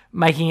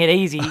making it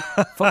easy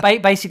for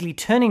basically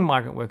turning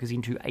migrant workers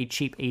into a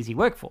cheap, easy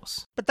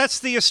workforce. But that's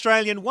the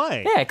Australian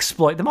way. Yeah,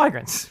 exploit the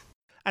migrants.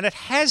 And it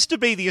has to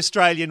be the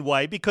Australian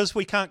way because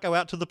we can't go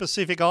out to the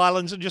Pacific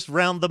Islands and just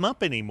round them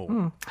up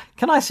anymore.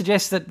 Can I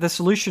suggest that the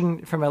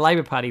solution from a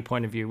Labor Party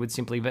point of view would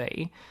simply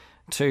be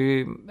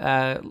to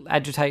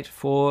agitate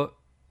for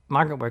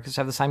migrant workers to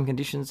have the same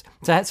conditions.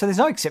 So there's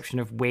no exception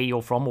of where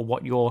you're from or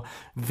what your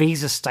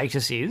visa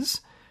status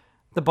is.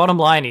 The bottom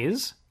line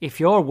is, if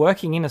you're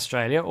working in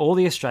Australia, all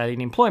the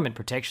Australian employment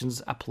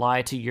protections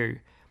apply to you,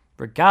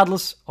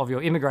 regardless of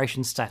your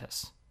immigration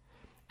status.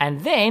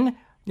 And then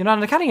you're not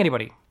undercutting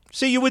anybody.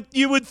 So you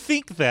would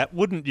think that,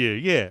 wouldn't you?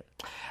 Yeah.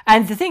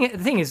 And the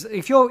thing is,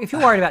 if you're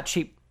worried about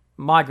cheap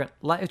labour.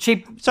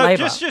 So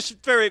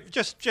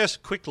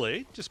just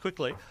quickly,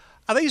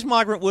 are these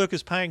migrant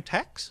workers paying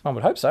tax? I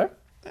would hope so.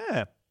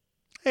 Yeah.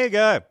 There you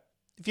go.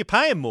 If you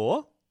pay them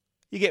more,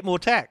 you get more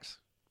tax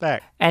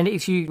back. And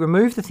if you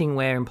remove the thing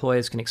where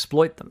employers can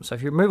exploit them, so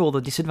if you remove all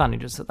the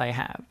disadvantages that they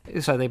have,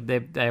 so they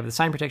have the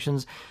same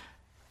protections,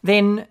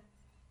 then,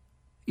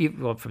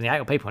 from the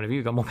ALP point of view,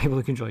 you've got more people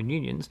who can join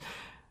unions.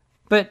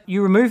 But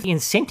you remove the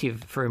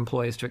incentive for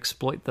employers to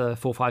exploit the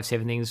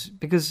 457 things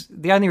because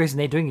the only reason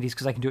they're doing it is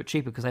because they can do it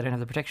cheaper because they don't have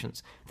the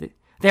protections.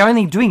 They're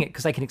only doing it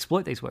because they can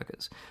exploit these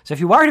workers. So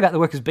if you're worried about the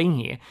workers being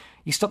here,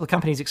 you stop the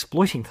companies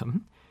exploiting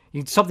them.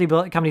 You stop the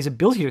company's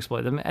ability to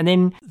exploit them, and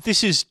then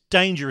this is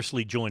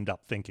dangerously joined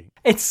up thinking.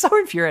 It's so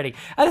infuriating.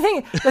 And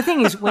the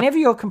thing is, whenever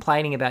you're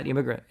complaining about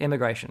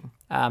immigration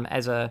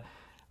first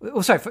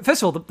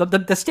of all,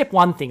 the step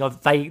one thing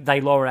of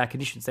they lower our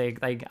conditions, they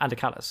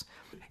undercut us.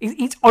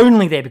 It's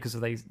only there because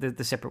of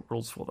the separate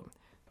rules for them.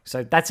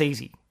 So that's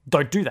easy.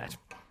 Don't do that.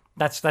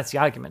 That's the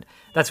argument.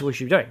 That's what we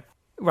should be doing.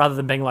 Rather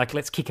than being like,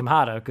 let's kick them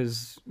harder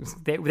because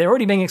they're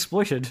already being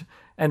exploited,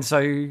 and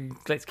so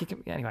let's kick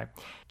them anyway.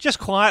 Just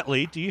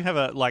quietly, do you have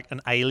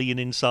an alien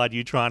inside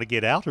you trying to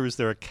get out, or is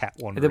there a cat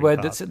wandering? The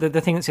word past? the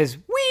thing that says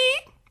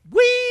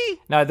 "wee."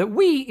 No, the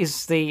 "wee"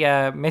 is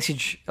the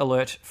message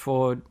alert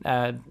for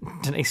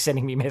Denise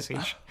sending me a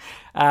message.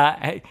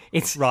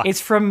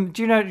 It's from.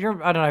 Do you know?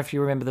 I don't know if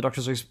you remember the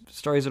Dr. Seuss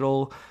stories at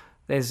all.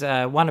 There's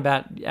one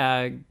about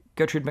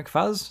Gertrude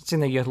McFuzz. It's in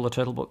the Yertle the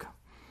Turtle book.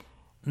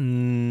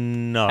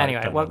 No. Anyway,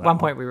 at one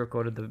point we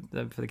recorded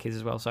for the kids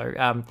as well.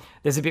 So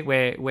there's a bit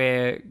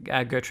where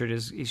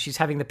Gertrude she's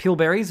having the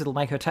pillberries that'll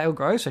make her tail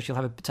grow, so she'll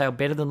have a tail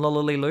better than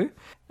Lolly-Loo.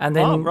 And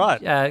then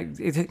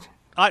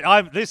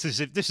this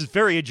is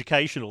very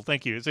educational.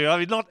 Thank you. So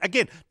I mean,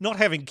 not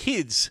having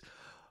kids.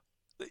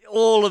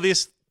 All of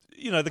this.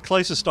 The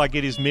closest I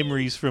get is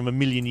memories from a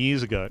million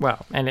years ago.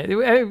 Well, and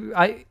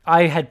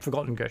I had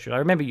forgotten Gertrude. I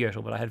remember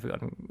Yertle, but I had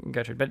forgotten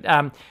Gertrude.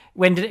 But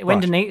when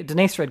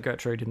Denise read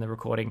Gertrude in the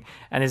recording,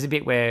 and there's a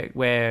bit where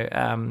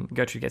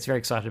Gertrude gets very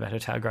excited about her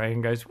tail growing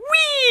and goes,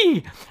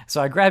 wee!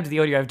 So I grabbed the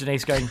audio of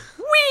Denise going,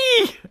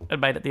 wee!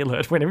 And made it the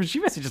alert whenever she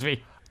messages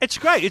me. It's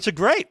great. It's a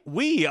great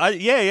wee.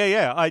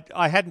 Yeah.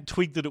 I hadn't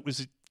twigged that it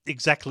was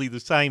exactly the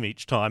same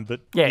each time,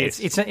 but yeah, yes.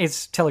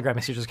 it's Telegram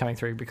messages coming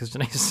through because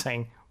Denise is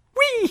saying,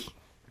 wee!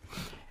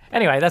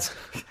 Anyway, that's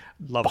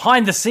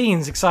behind the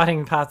scenes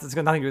exciting part that's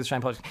got nothing to do with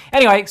Australian politics.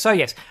 Anyway, so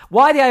yes,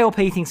 why the ALP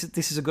thinks that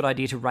this is a good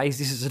idea to raise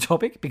this as a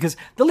topic? Because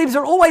the Libs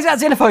are always out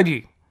xenophobe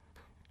you.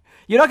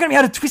 You're not going to be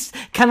able to twist,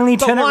 cunningly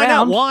turn it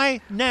around.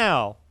 Why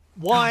now?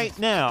 Why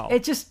now?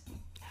 It's just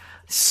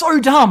so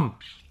dumb.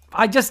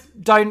 I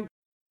just don't.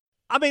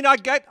 I mean, I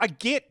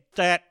get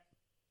that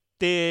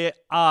there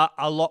are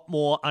a lot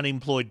more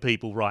unemployed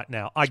people right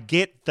now. I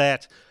get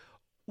that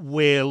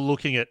we're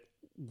looking at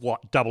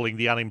doubling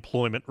the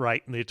unemployment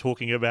rate, and they're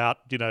talking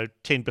about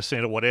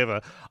 10% or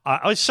whatever.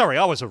 I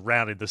was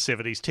around in the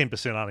 70s.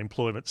 10%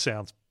 unemployment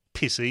sounds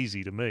piss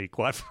easy to me,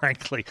 quite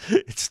frankly.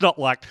 It's not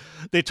like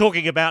they're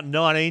talking about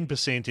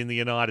 19% in the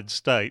United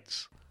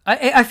States.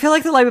 I feel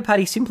like the Labor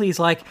Party simply is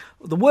like,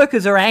 the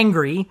workers are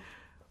angry.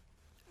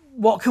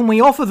 What can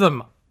we offer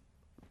them?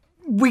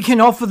 We can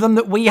offer them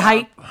that we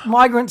hate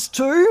migrants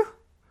too.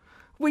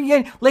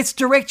 Let's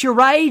direct your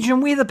rage,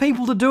 and we're the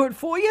people to do it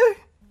for you.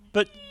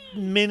 But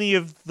many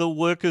of the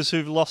workers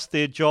who've lost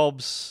their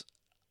jobs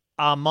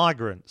are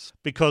migrants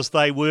because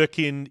they work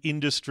in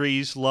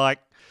industries like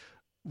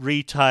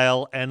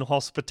retail and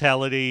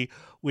hospitality,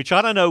 which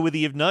I don't know whether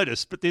you've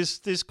noticed, but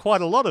there's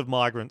quite a lot of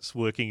migrants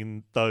working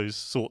in those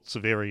sorts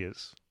of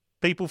areas.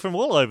 People from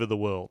all over the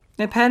world.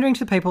 They're pandering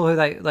to people who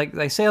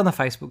they see on the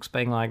Facebooks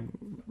being like,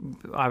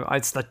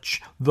 it's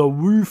the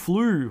Wu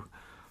flu,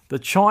 the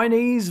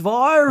Chinese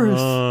virus.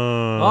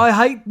 I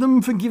hate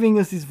them for giving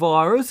us this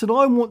virus, and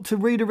I want to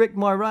redirect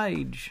my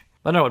rage.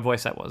 I don't know what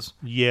voice that was.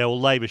 Yeah,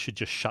 well, Labor should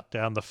just shut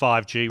down the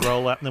 5G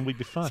rollout and then we'd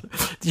be fine.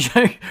 Did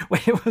you know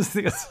when it was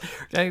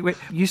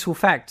useful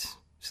fact,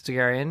 Mr.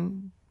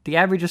 Garian, the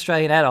average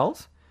Australian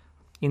adult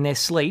in their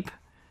sleep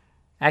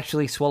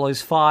actually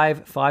swallows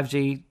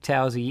 5G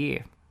towers a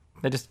year.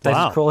 They just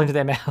crawl into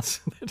their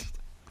mouths.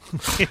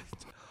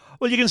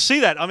 Well, you can see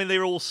that. I mean,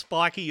 they're all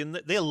spiky and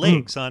they're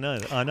legs. I know.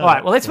 All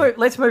right. Well,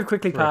 let's move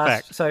quickly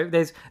past. So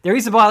there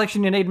is a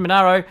by-election in Eden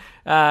Monaro.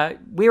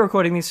 We're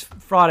recording this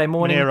Friday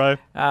morning. Monaro.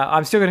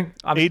 I'm still going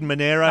to Eden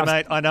Monaro,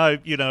 mate. I know.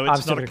 You know,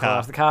 it's not a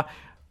car. The car.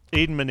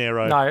 Eden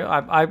Monaro. No,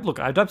 I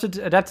adapted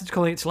to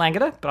calling it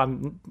Salangata, but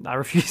I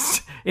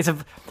refused.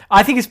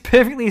 I think it's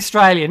perfectly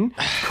Australian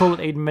to call it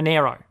Eden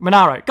Monaro.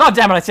 God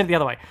damn it! I said it the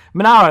other way.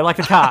 Monaro, like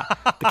the car.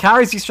 The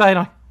car is the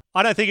Australian.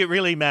 I don't think it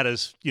really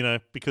matters, you know,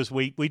 because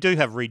we do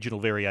have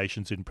regional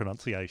variations in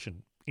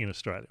pronunciation in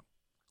Australia.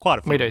 Quite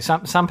a few. We do.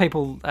 Some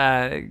people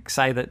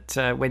say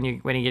that when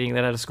you're getting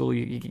that out of school,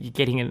 you're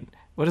getting an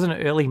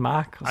early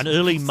mark? An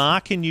early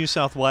mark in New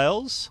South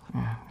Wales.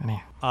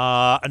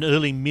 An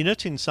early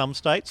minute in some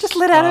states. Just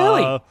let out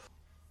early.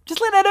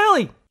 Just let out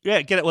early.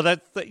 Yeah, get it. Well,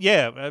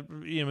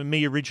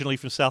 me originally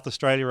from South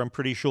Australia, I'm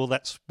pretty sure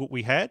that's what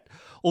we had.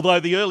 Although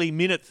the early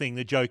minute thing,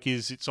 the joke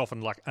is it's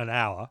often like an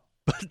hour.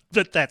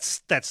 But that's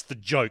the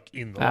joke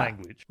in the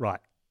language. Right.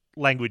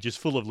 Language is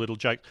full of little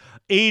jokes.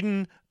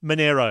 Eden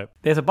Monaro.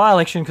 There's a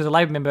by-election because a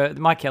Labor member,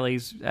 Mike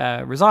Kelly's,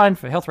 resigned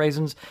for health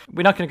reasons.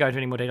 We're not going to go into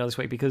any more detail this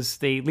week because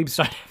the Libs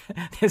don't...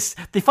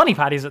 the funny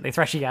part is that they're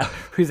thrashing out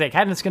who their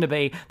candidate's going to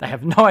be. They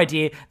have no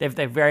idea.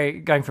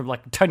 They're going from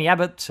like Tony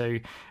Abbott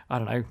to, I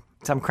don't know,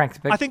 some crank...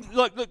 I think,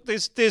 look,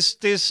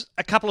 there's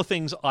a couple of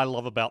things I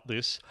love about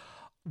this.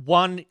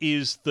 One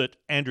is that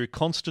Andrew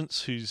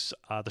Constance, who's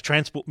the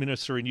Transport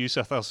Minister in New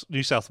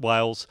South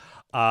Wales,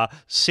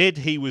 said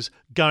he was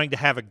going to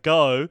have a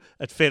go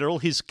at federal.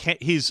 His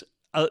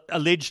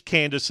alleged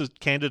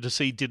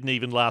candidacy didn't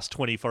even last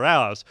 24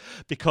 hours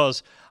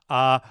because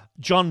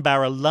John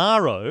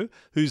Barilaro,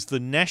 who's the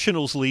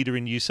Nationals leader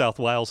in New South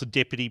Wales, a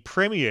deputy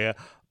premier,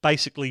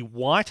 basically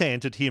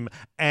white-anted him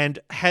and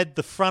had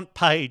the front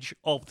page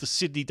of the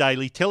Sydney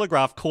Daily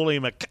Telegraph calling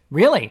him a...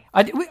 Really?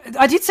 I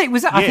did see...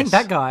 Was that? Yes. I think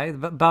that guy...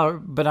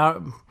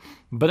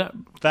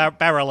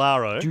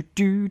 Barilaro.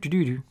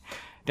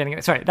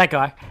 Sorry, that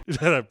guy.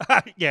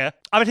 Yeah.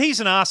 I mean, he's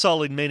an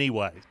arsehole in many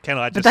ways, can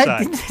I just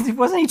say?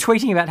 Wasn't he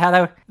tweeting about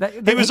how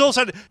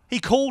he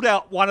called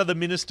out one of the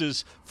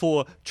ministers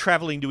for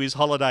travelling to his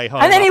holiday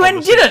home and then he went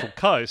and did it.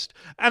 Coast.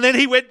 And then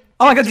he went...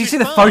 Oh my God, did you see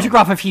the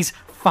photograph of his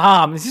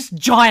farm? It's this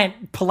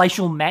giant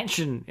palatial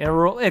mansion.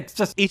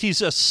 It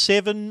is a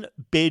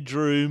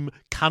 7-bedroom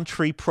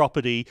country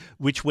property,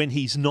 which when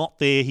he's not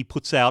there, he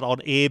puts out on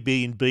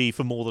Airbnb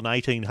for more than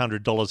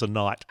 $1,800 a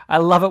night. I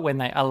love it when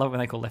they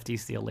call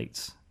lefties the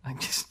elites. I'm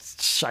just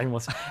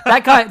shameless.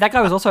 That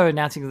guy was also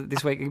announcing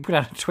this week. He put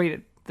out a tweet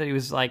that he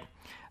was like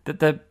that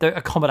the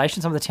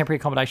accommodation, some of the temporary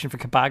accommodation for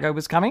Cobargo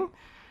was coming.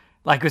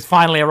 Like it was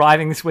finally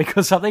arriving this week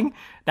or something.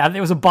 Now there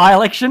was a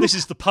by-election. This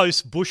is the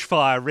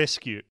post-bushfire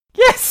rescue.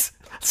 Yes.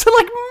 So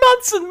like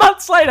months and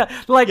months later,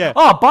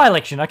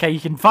 by-election. Okay,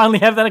 you can finally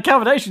have that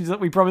accommodation that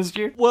we promised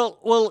you.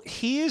 Well,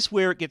 here's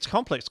where it gets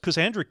complex because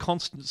Andrew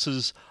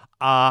Constance's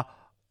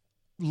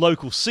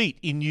local seat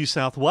in New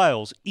South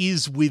Wales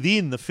is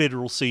within the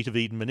federal seat of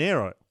Eden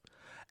Monaro.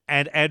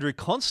 And Andrew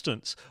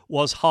Constance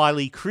was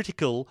highly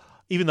critical.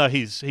 Even though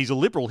he's a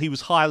Liberal, he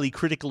was highly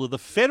critical of the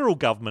federal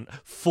government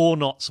for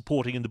not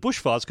supporting in the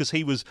bushfires because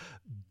he was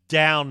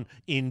down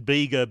in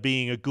Bega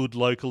being a good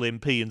local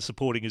MP and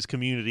supporting his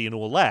community and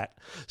all that.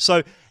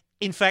 So,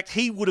 in fact,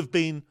 he would have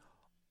been,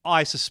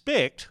 I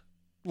suspect,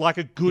 like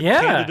a good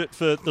candidate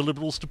for the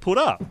Liberals to put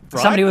up.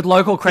 Right? Somebody with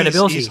local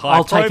credibility.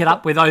 I'll take it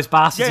up with those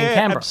bastards in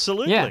Canberra.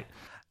 Absolutely. Yeah.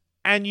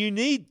 And you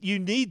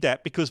need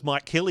that because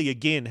Mike Kelly,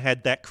 again,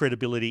 had that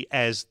credibility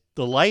as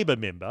the Labor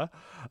member.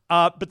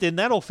 But then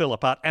that all fell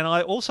apart. And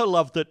I also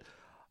love that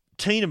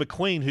Tina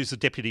McQueen, who's the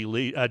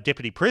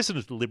deputy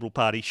president of the Liberal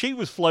Party, she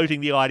was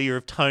floating the idea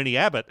of Tony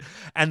Abbott.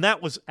 And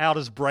that was out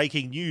as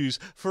breaking news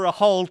for a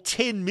whole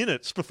 10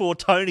 minutes before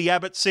Tony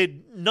Abbott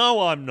said,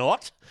 no, I'm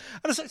not.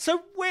 And I was like,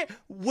 so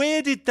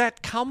where did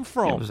that come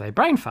from? It was a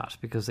brain fart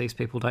because these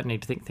people don't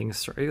need to think things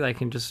through. They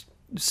can just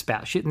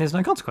spout shit and there's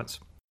no consequence.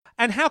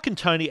 And how can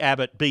Tony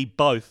Abbott be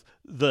both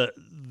the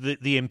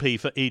MP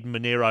for Eden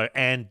Monaro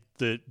and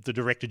the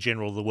Director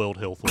General of the World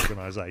Health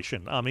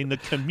Organization? I mean, the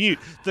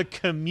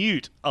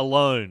commute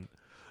alone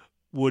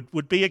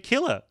would be a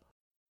killer.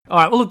 All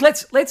right. Well, look,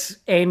 let's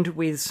end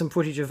with some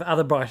footage of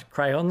other bright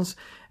crayons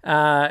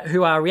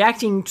who are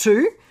reacting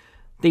to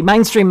the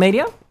mainstream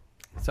media.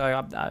 So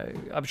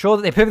I'm sure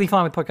that they're perfectly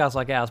fine with podcasts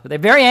like ours, but they're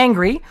very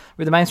angry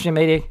with the mainstream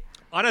media.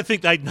 I don't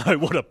think they know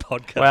what a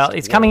podcast is. Well,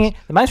 it's coming in,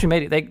 the mainstream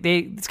media,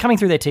 it's coming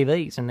through their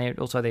TVs and they're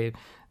also their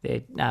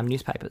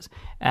newspapers.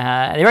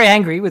 They're very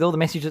angry with all the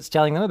message it's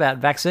telling them about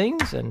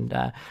vaccines and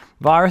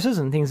viruses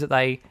and things that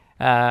they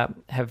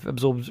have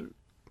absorbed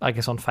I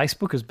guess, on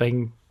Facebook as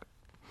being,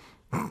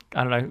 I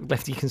don't know,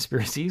 lefty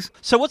conspiracies.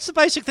 So what's the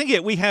basic thing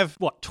here? We have,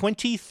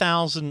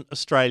 20,000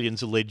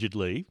 Australians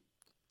allegedly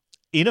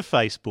in a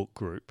Facebook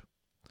group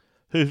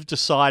who've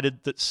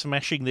decided that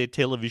smashing their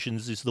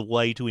televisions is the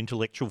way to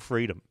intellectual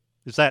freedom.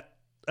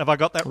 Have I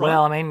got that right?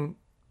 Well, I mean,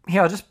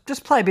 here, I'll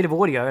just play a bit of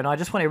audio, and I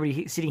just want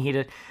everybody sitting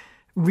here to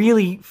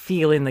really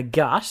feel in the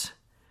gut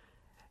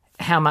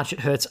how much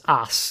it hurts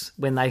us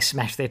when they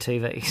smash their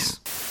TVs.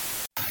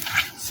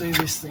 See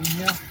this thing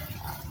here?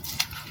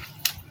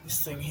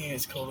 This thing here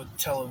is called a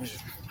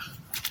television.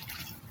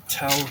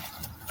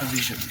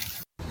 Television.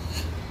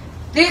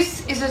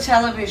 This is a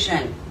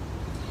television.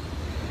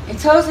 It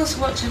tells us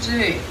what to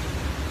do.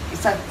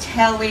 It's a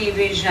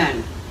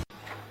television.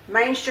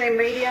 Mainstream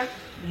media,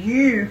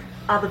 you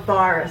are the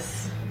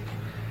virus.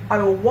 I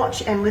will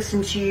watch and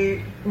listen to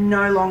you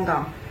no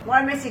longer.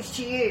 My message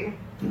to you.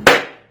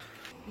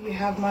 You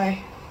have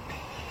my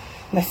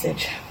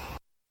message.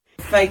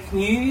 Fake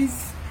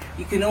news.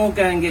 You can all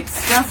go and get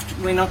stuffed.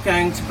 We're not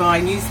going to buy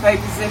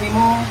newspapers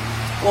anymore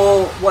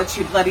or watch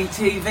your bloody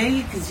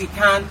TV because you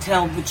can't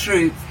tell the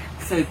truth.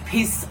 So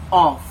piss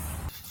off.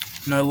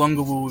 No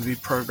longer will we be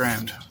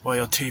programmed by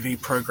your TV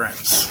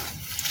programs.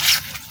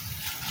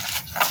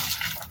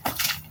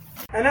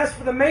 And as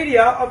for the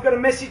media, I've got a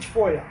message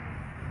for you.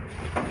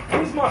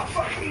 Here's my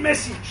fucking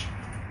message.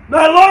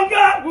 No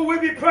longer will we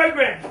be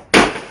programmed.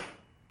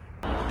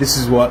 This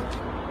is what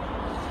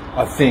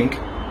I think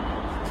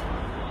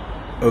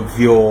of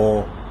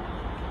your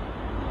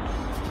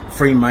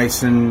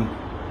Freemason,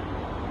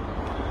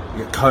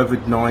 your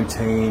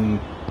COVID-19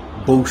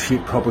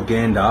 bullshit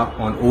propaganda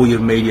on all your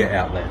media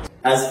outlets.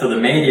 As for the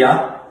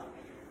media,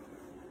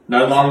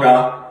 no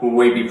longer will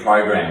we be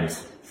programmed.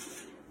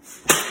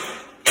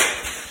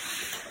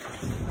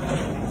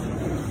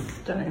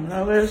 Don't even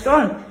know where it's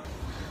going.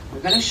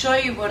 I'm going to show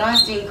you what I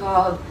think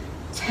of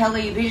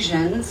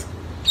televisions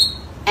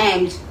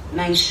and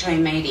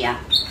mainstream media.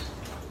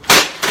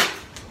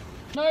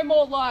 No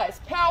more lies.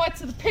 Power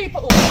to the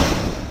people.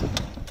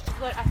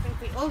 What I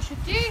think we all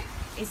should do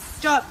is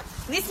stop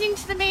listening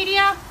to the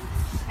media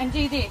and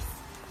do this.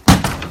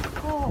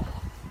 Oh.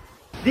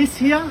 This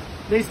here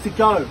needs to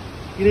go.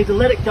 You need to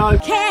let it go.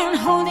 Can't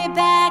hold it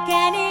back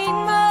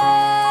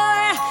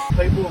anymore.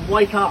 People, and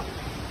wake up.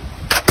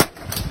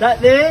 That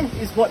there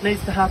is what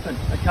needs to happen,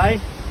 okay?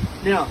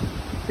 Now,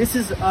 this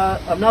is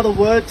another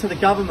word to the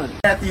government.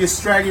 The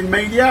Australian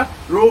media,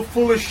 they're all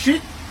full of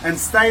shit, and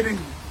state and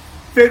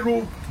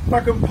federal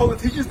fucking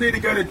politicians need to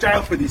go to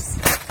jail for this.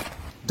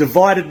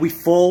 Divided we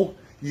fall,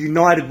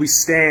 united we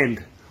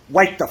stand.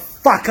 Wake the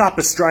fuck up,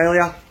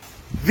 Australia.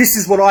 This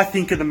is what I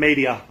think of the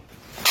media.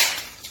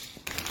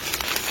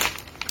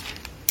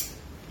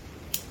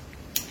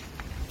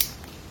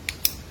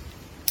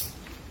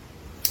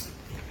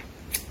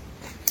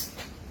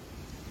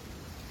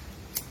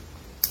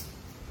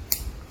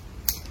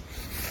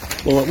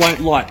 Well, it won't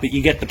light, but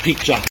you get the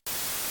picture.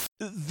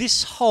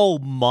 This whole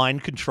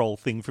mind control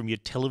thing from your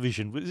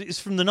television is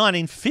from the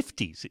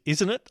 1950s,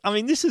 isn't it? I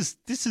mean, this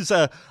is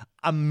a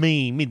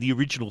meme in the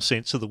original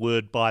sense of the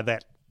word by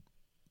that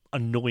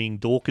annoying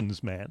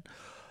Dawkins man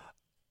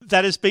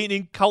that has been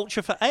in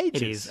culture for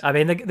ages. It is. I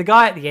mean, the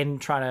guy at the end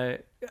trying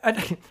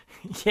to...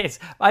 yes,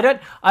 I don't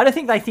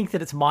think they think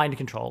that it's mind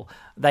control.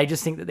 They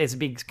just think that there's a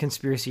big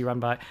conspiracy run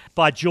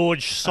by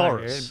George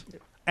Soros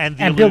and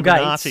the Bill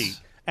Illuminati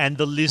Gates. And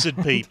the lizard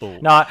people.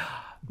 No,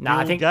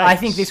 I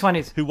think this one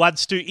is... Who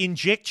wants to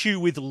inject you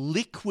with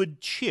liquid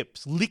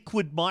chips,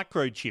 liquid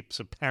microchips,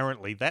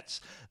 apparently.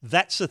 That's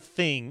a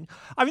thing.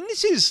 I mean,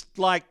 this is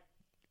like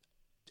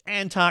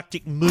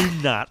Antarctic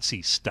moon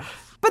Nazi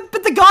stuff. But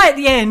the guy at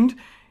the end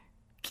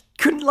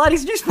couldn't light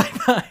his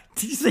newspaper.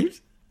 Did you see?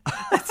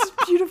 That's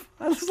beautiful.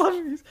 I just love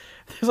it.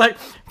 It's like...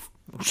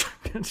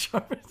 and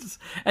so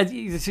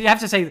you have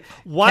to say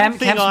one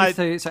thing.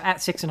 So at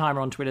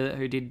Sexenheimer on Twitter,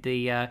 who did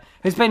the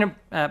who's been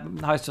a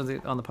host on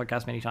the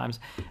podcast many times,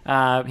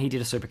 he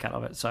did a supercut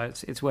of it. So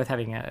it's worth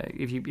having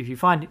if you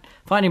find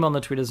him on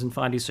the Twitters and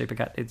find his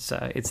supercut,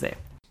 it's there.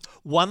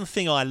 One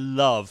thing I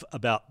love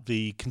about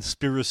the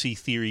conspiracy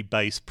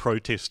theory-based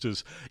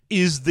protesters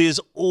is there's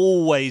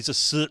always a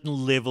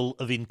certain level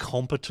of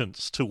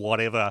incompetence to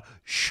whatever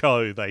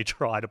show they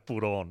try to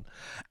put on.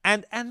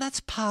 And that's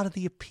part of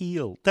the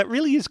appeal. That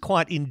really is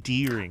quite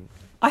endearing.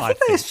 I think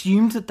they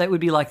assumed that would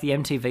be like the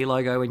MTV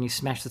logo when you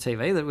smash the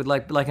TV, that would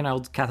like an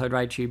old cathode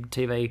ray tube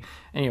TV,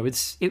 and it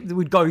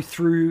would go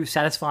through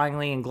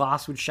satisfyingly and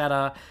glass would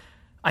shatter.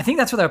 I think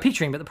that's what they were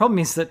picturing, but the problem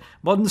is that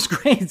modern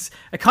screens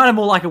are kind of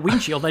more like a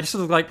windshield. They just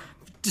sort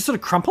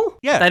of crumple.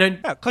 Yeah, they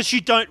don't, because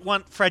you don't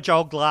want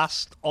fragile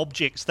glass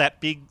objects that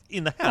big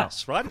in the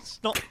house, right? It's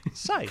not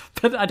safe.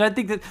 But I don't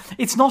think that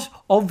it's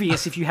not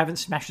obvious if you haven't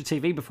smashed a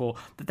TV before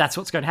that that's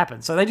what's going to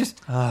happen. So they just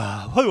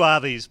who are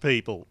these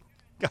people?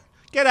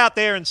 Get out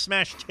there and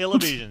smash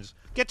televisions.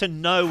 Get to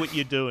know what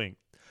you're doing.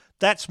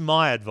 That's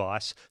my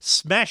advice.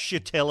 Smash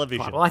your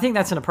television. Right, well, I think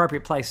that's an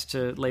appropriate place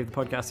to leave the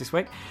podcast this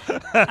week.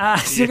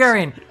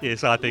 Stilgherrian.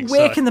 Yes, I think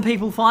where so. can the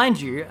people find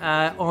you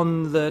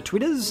on the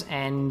Twitters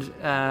and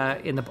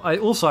in the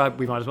also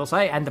we might as well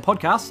say and the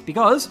podcast,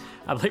 because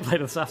I believe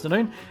later this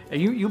afternoon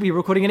you'll be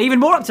recording an even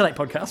more up-to-date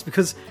podcast,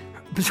 because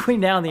between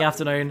now and the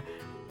afternoon,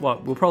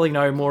 we'll probably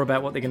know more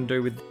about what they're going to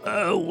do with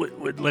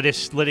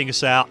letting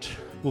us out.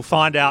 We'll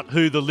find out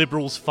who the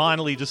Liberals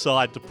finally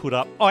decide to put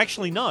up. Oh,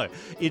 actually, no.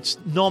 It's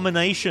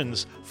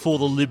nominations for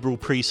the Liberal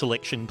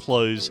pre-selection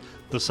close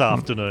this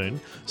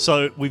afternoon.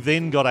 So we've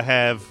then got to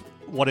have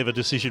whatever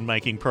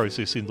decision-making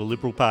process in the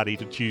Liberal Party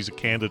to choose a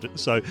candidate.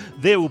 So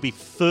there will be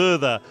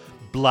further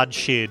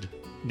bloodshed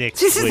next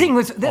week. This is the thing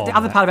with the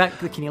other part about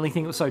the Keneally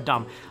thing that was so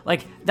dumb.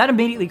 Like, that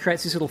immediately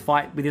creates this little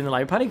fight within the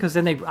Labor Party, because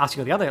then they're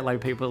asking all the other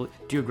Labor people,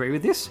 do you agree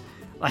with this?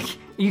 Like,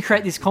 you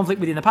create this conflict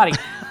within the party,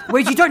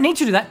 whereas you don't need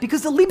to do that,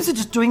 because the Libs are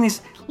just doing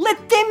this.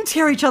 Let them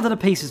tear each other to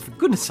pieces, for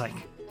goodness sake.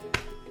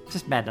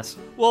 Just madness.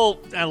 Well,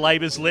 and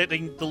Labor's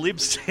letting the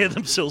Libs tear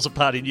themselves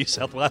apart in New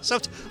South Wales. So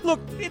look,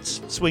 it's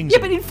swings. Yeah,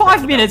 but in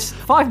 5 minutes,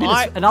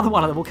 another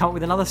one of them will come up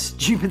with another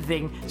stupid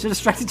thing to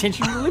distract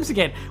attention from the Libs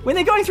again, when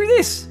they're going through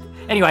this.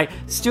 Anyway,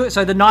 Stuart,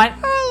 so the night...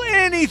 Well,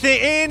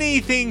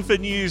 anything for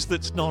news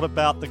that's not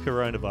about the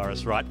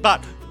coronavirus, right?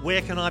 But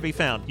where can I be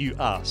found, you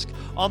ask?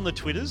 On the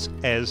Twitters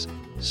as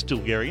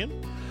Stilgherrian.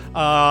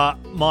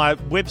 My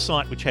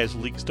website, which has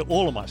links to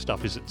all of my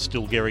stuff, is at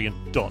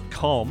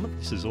stilgherrian.com.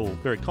 This is all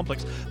very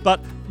complex. But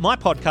my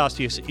podcast,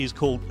 yes, is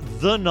called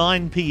The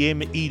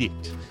 9pm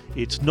Edict.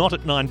 It's not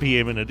at 9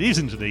 p.m. and it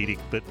isn't an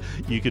edict, but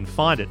you can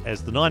find it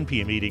as the 9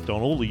 p.m. edict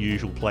on all the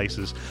usual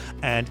places.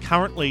 And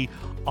currently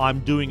I'm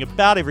doing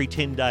about every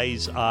 10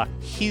 days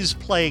His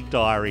Plague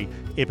Diary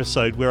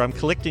episode, where I'm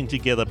collecting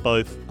together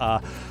both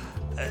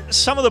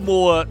some of the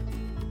more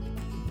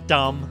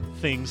dumb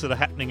things that are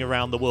happening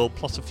around the world,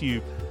 plus a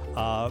few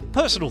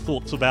personal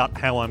thoughts about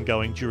how I'm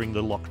going during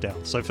the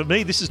lockdown. So for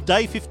me, this is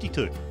day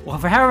 52. Well,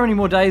 for however many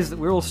more days that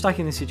we're all stuck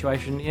in this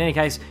situation, in any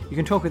case, you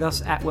can talk with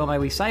us at Well May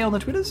We Say on the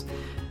Twitters.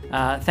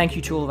 Thank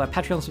you to all of our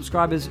Patreon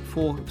subscribers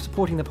for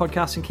supporting the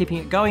podcast and keeping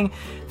it going.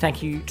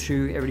 Thank you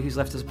to everybody who's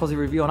left us a positive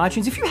review on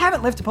iTunes. If you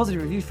haven't left a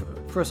positive review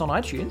for us on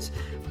iTunes,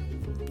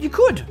 you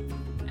could.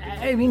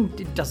 I mean,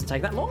 it doesn't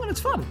take that long and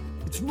it's fun.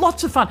 It's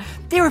lots of fun.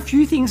 There are a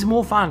few things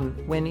more fun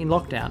when in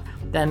lockdown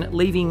than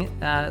leaving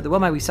the Well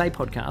May We Say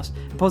podcast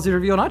a positive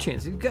review on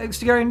iTunes.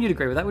 Stilgherrian, you'd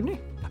agree with that, wouldn't you?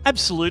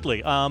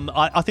 Absolutely.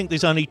 I think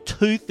there's only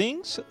two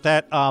things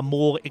that are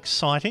more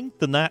exciting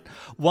than that.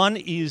 One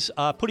is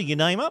putting your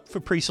name up for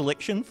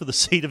pre-selection for the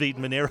seat of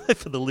Eden Monaro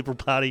for the Liberal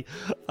Party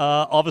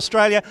of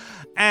Australia.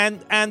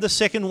 And the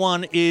second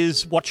one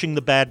is watching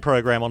the Bad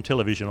program on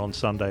television on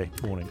Sunday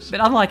mornings.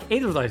 But unlike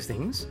either of those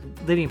things,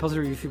 leaving a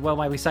positive review for Well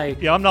May We Say...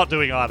 Yeah, I'm not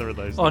doing either of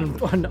those on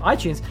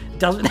iTunes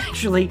doesn't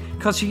actually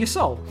cost you your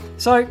soul.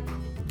 So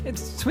it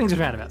swings and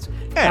roundabouts.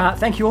 Yeah.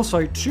 Thank you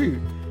also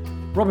to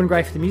Robin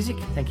Gray for the music.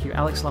 Thank you,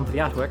 Alex Lum, for the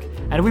artwork.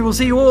 And we will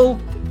see you all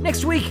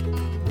next week.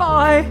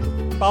 Bye.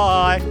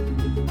 Bye.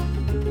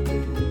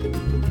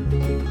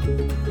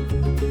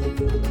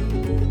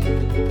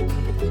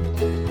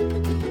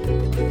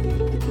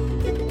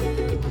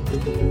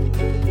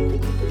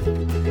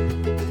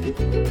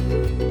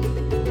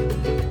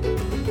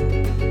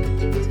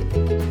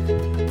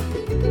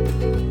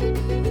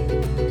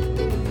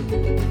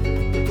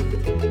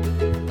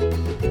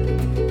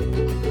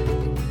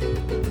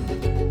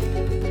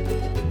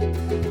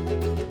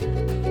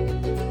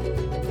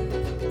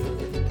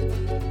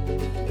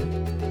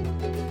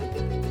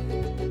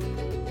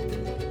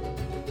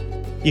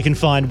 You can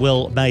find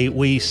Well May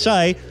We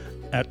Say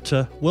at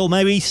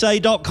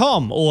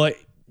wellmaywesay.com or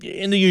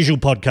in the usual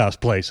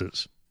podcast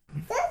places.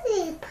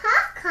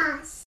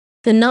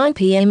 The 9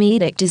 p.m.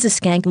 Edict is a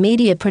Skank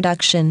Media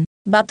production,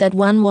 but that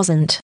one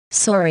wasn't.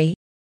 Sorry.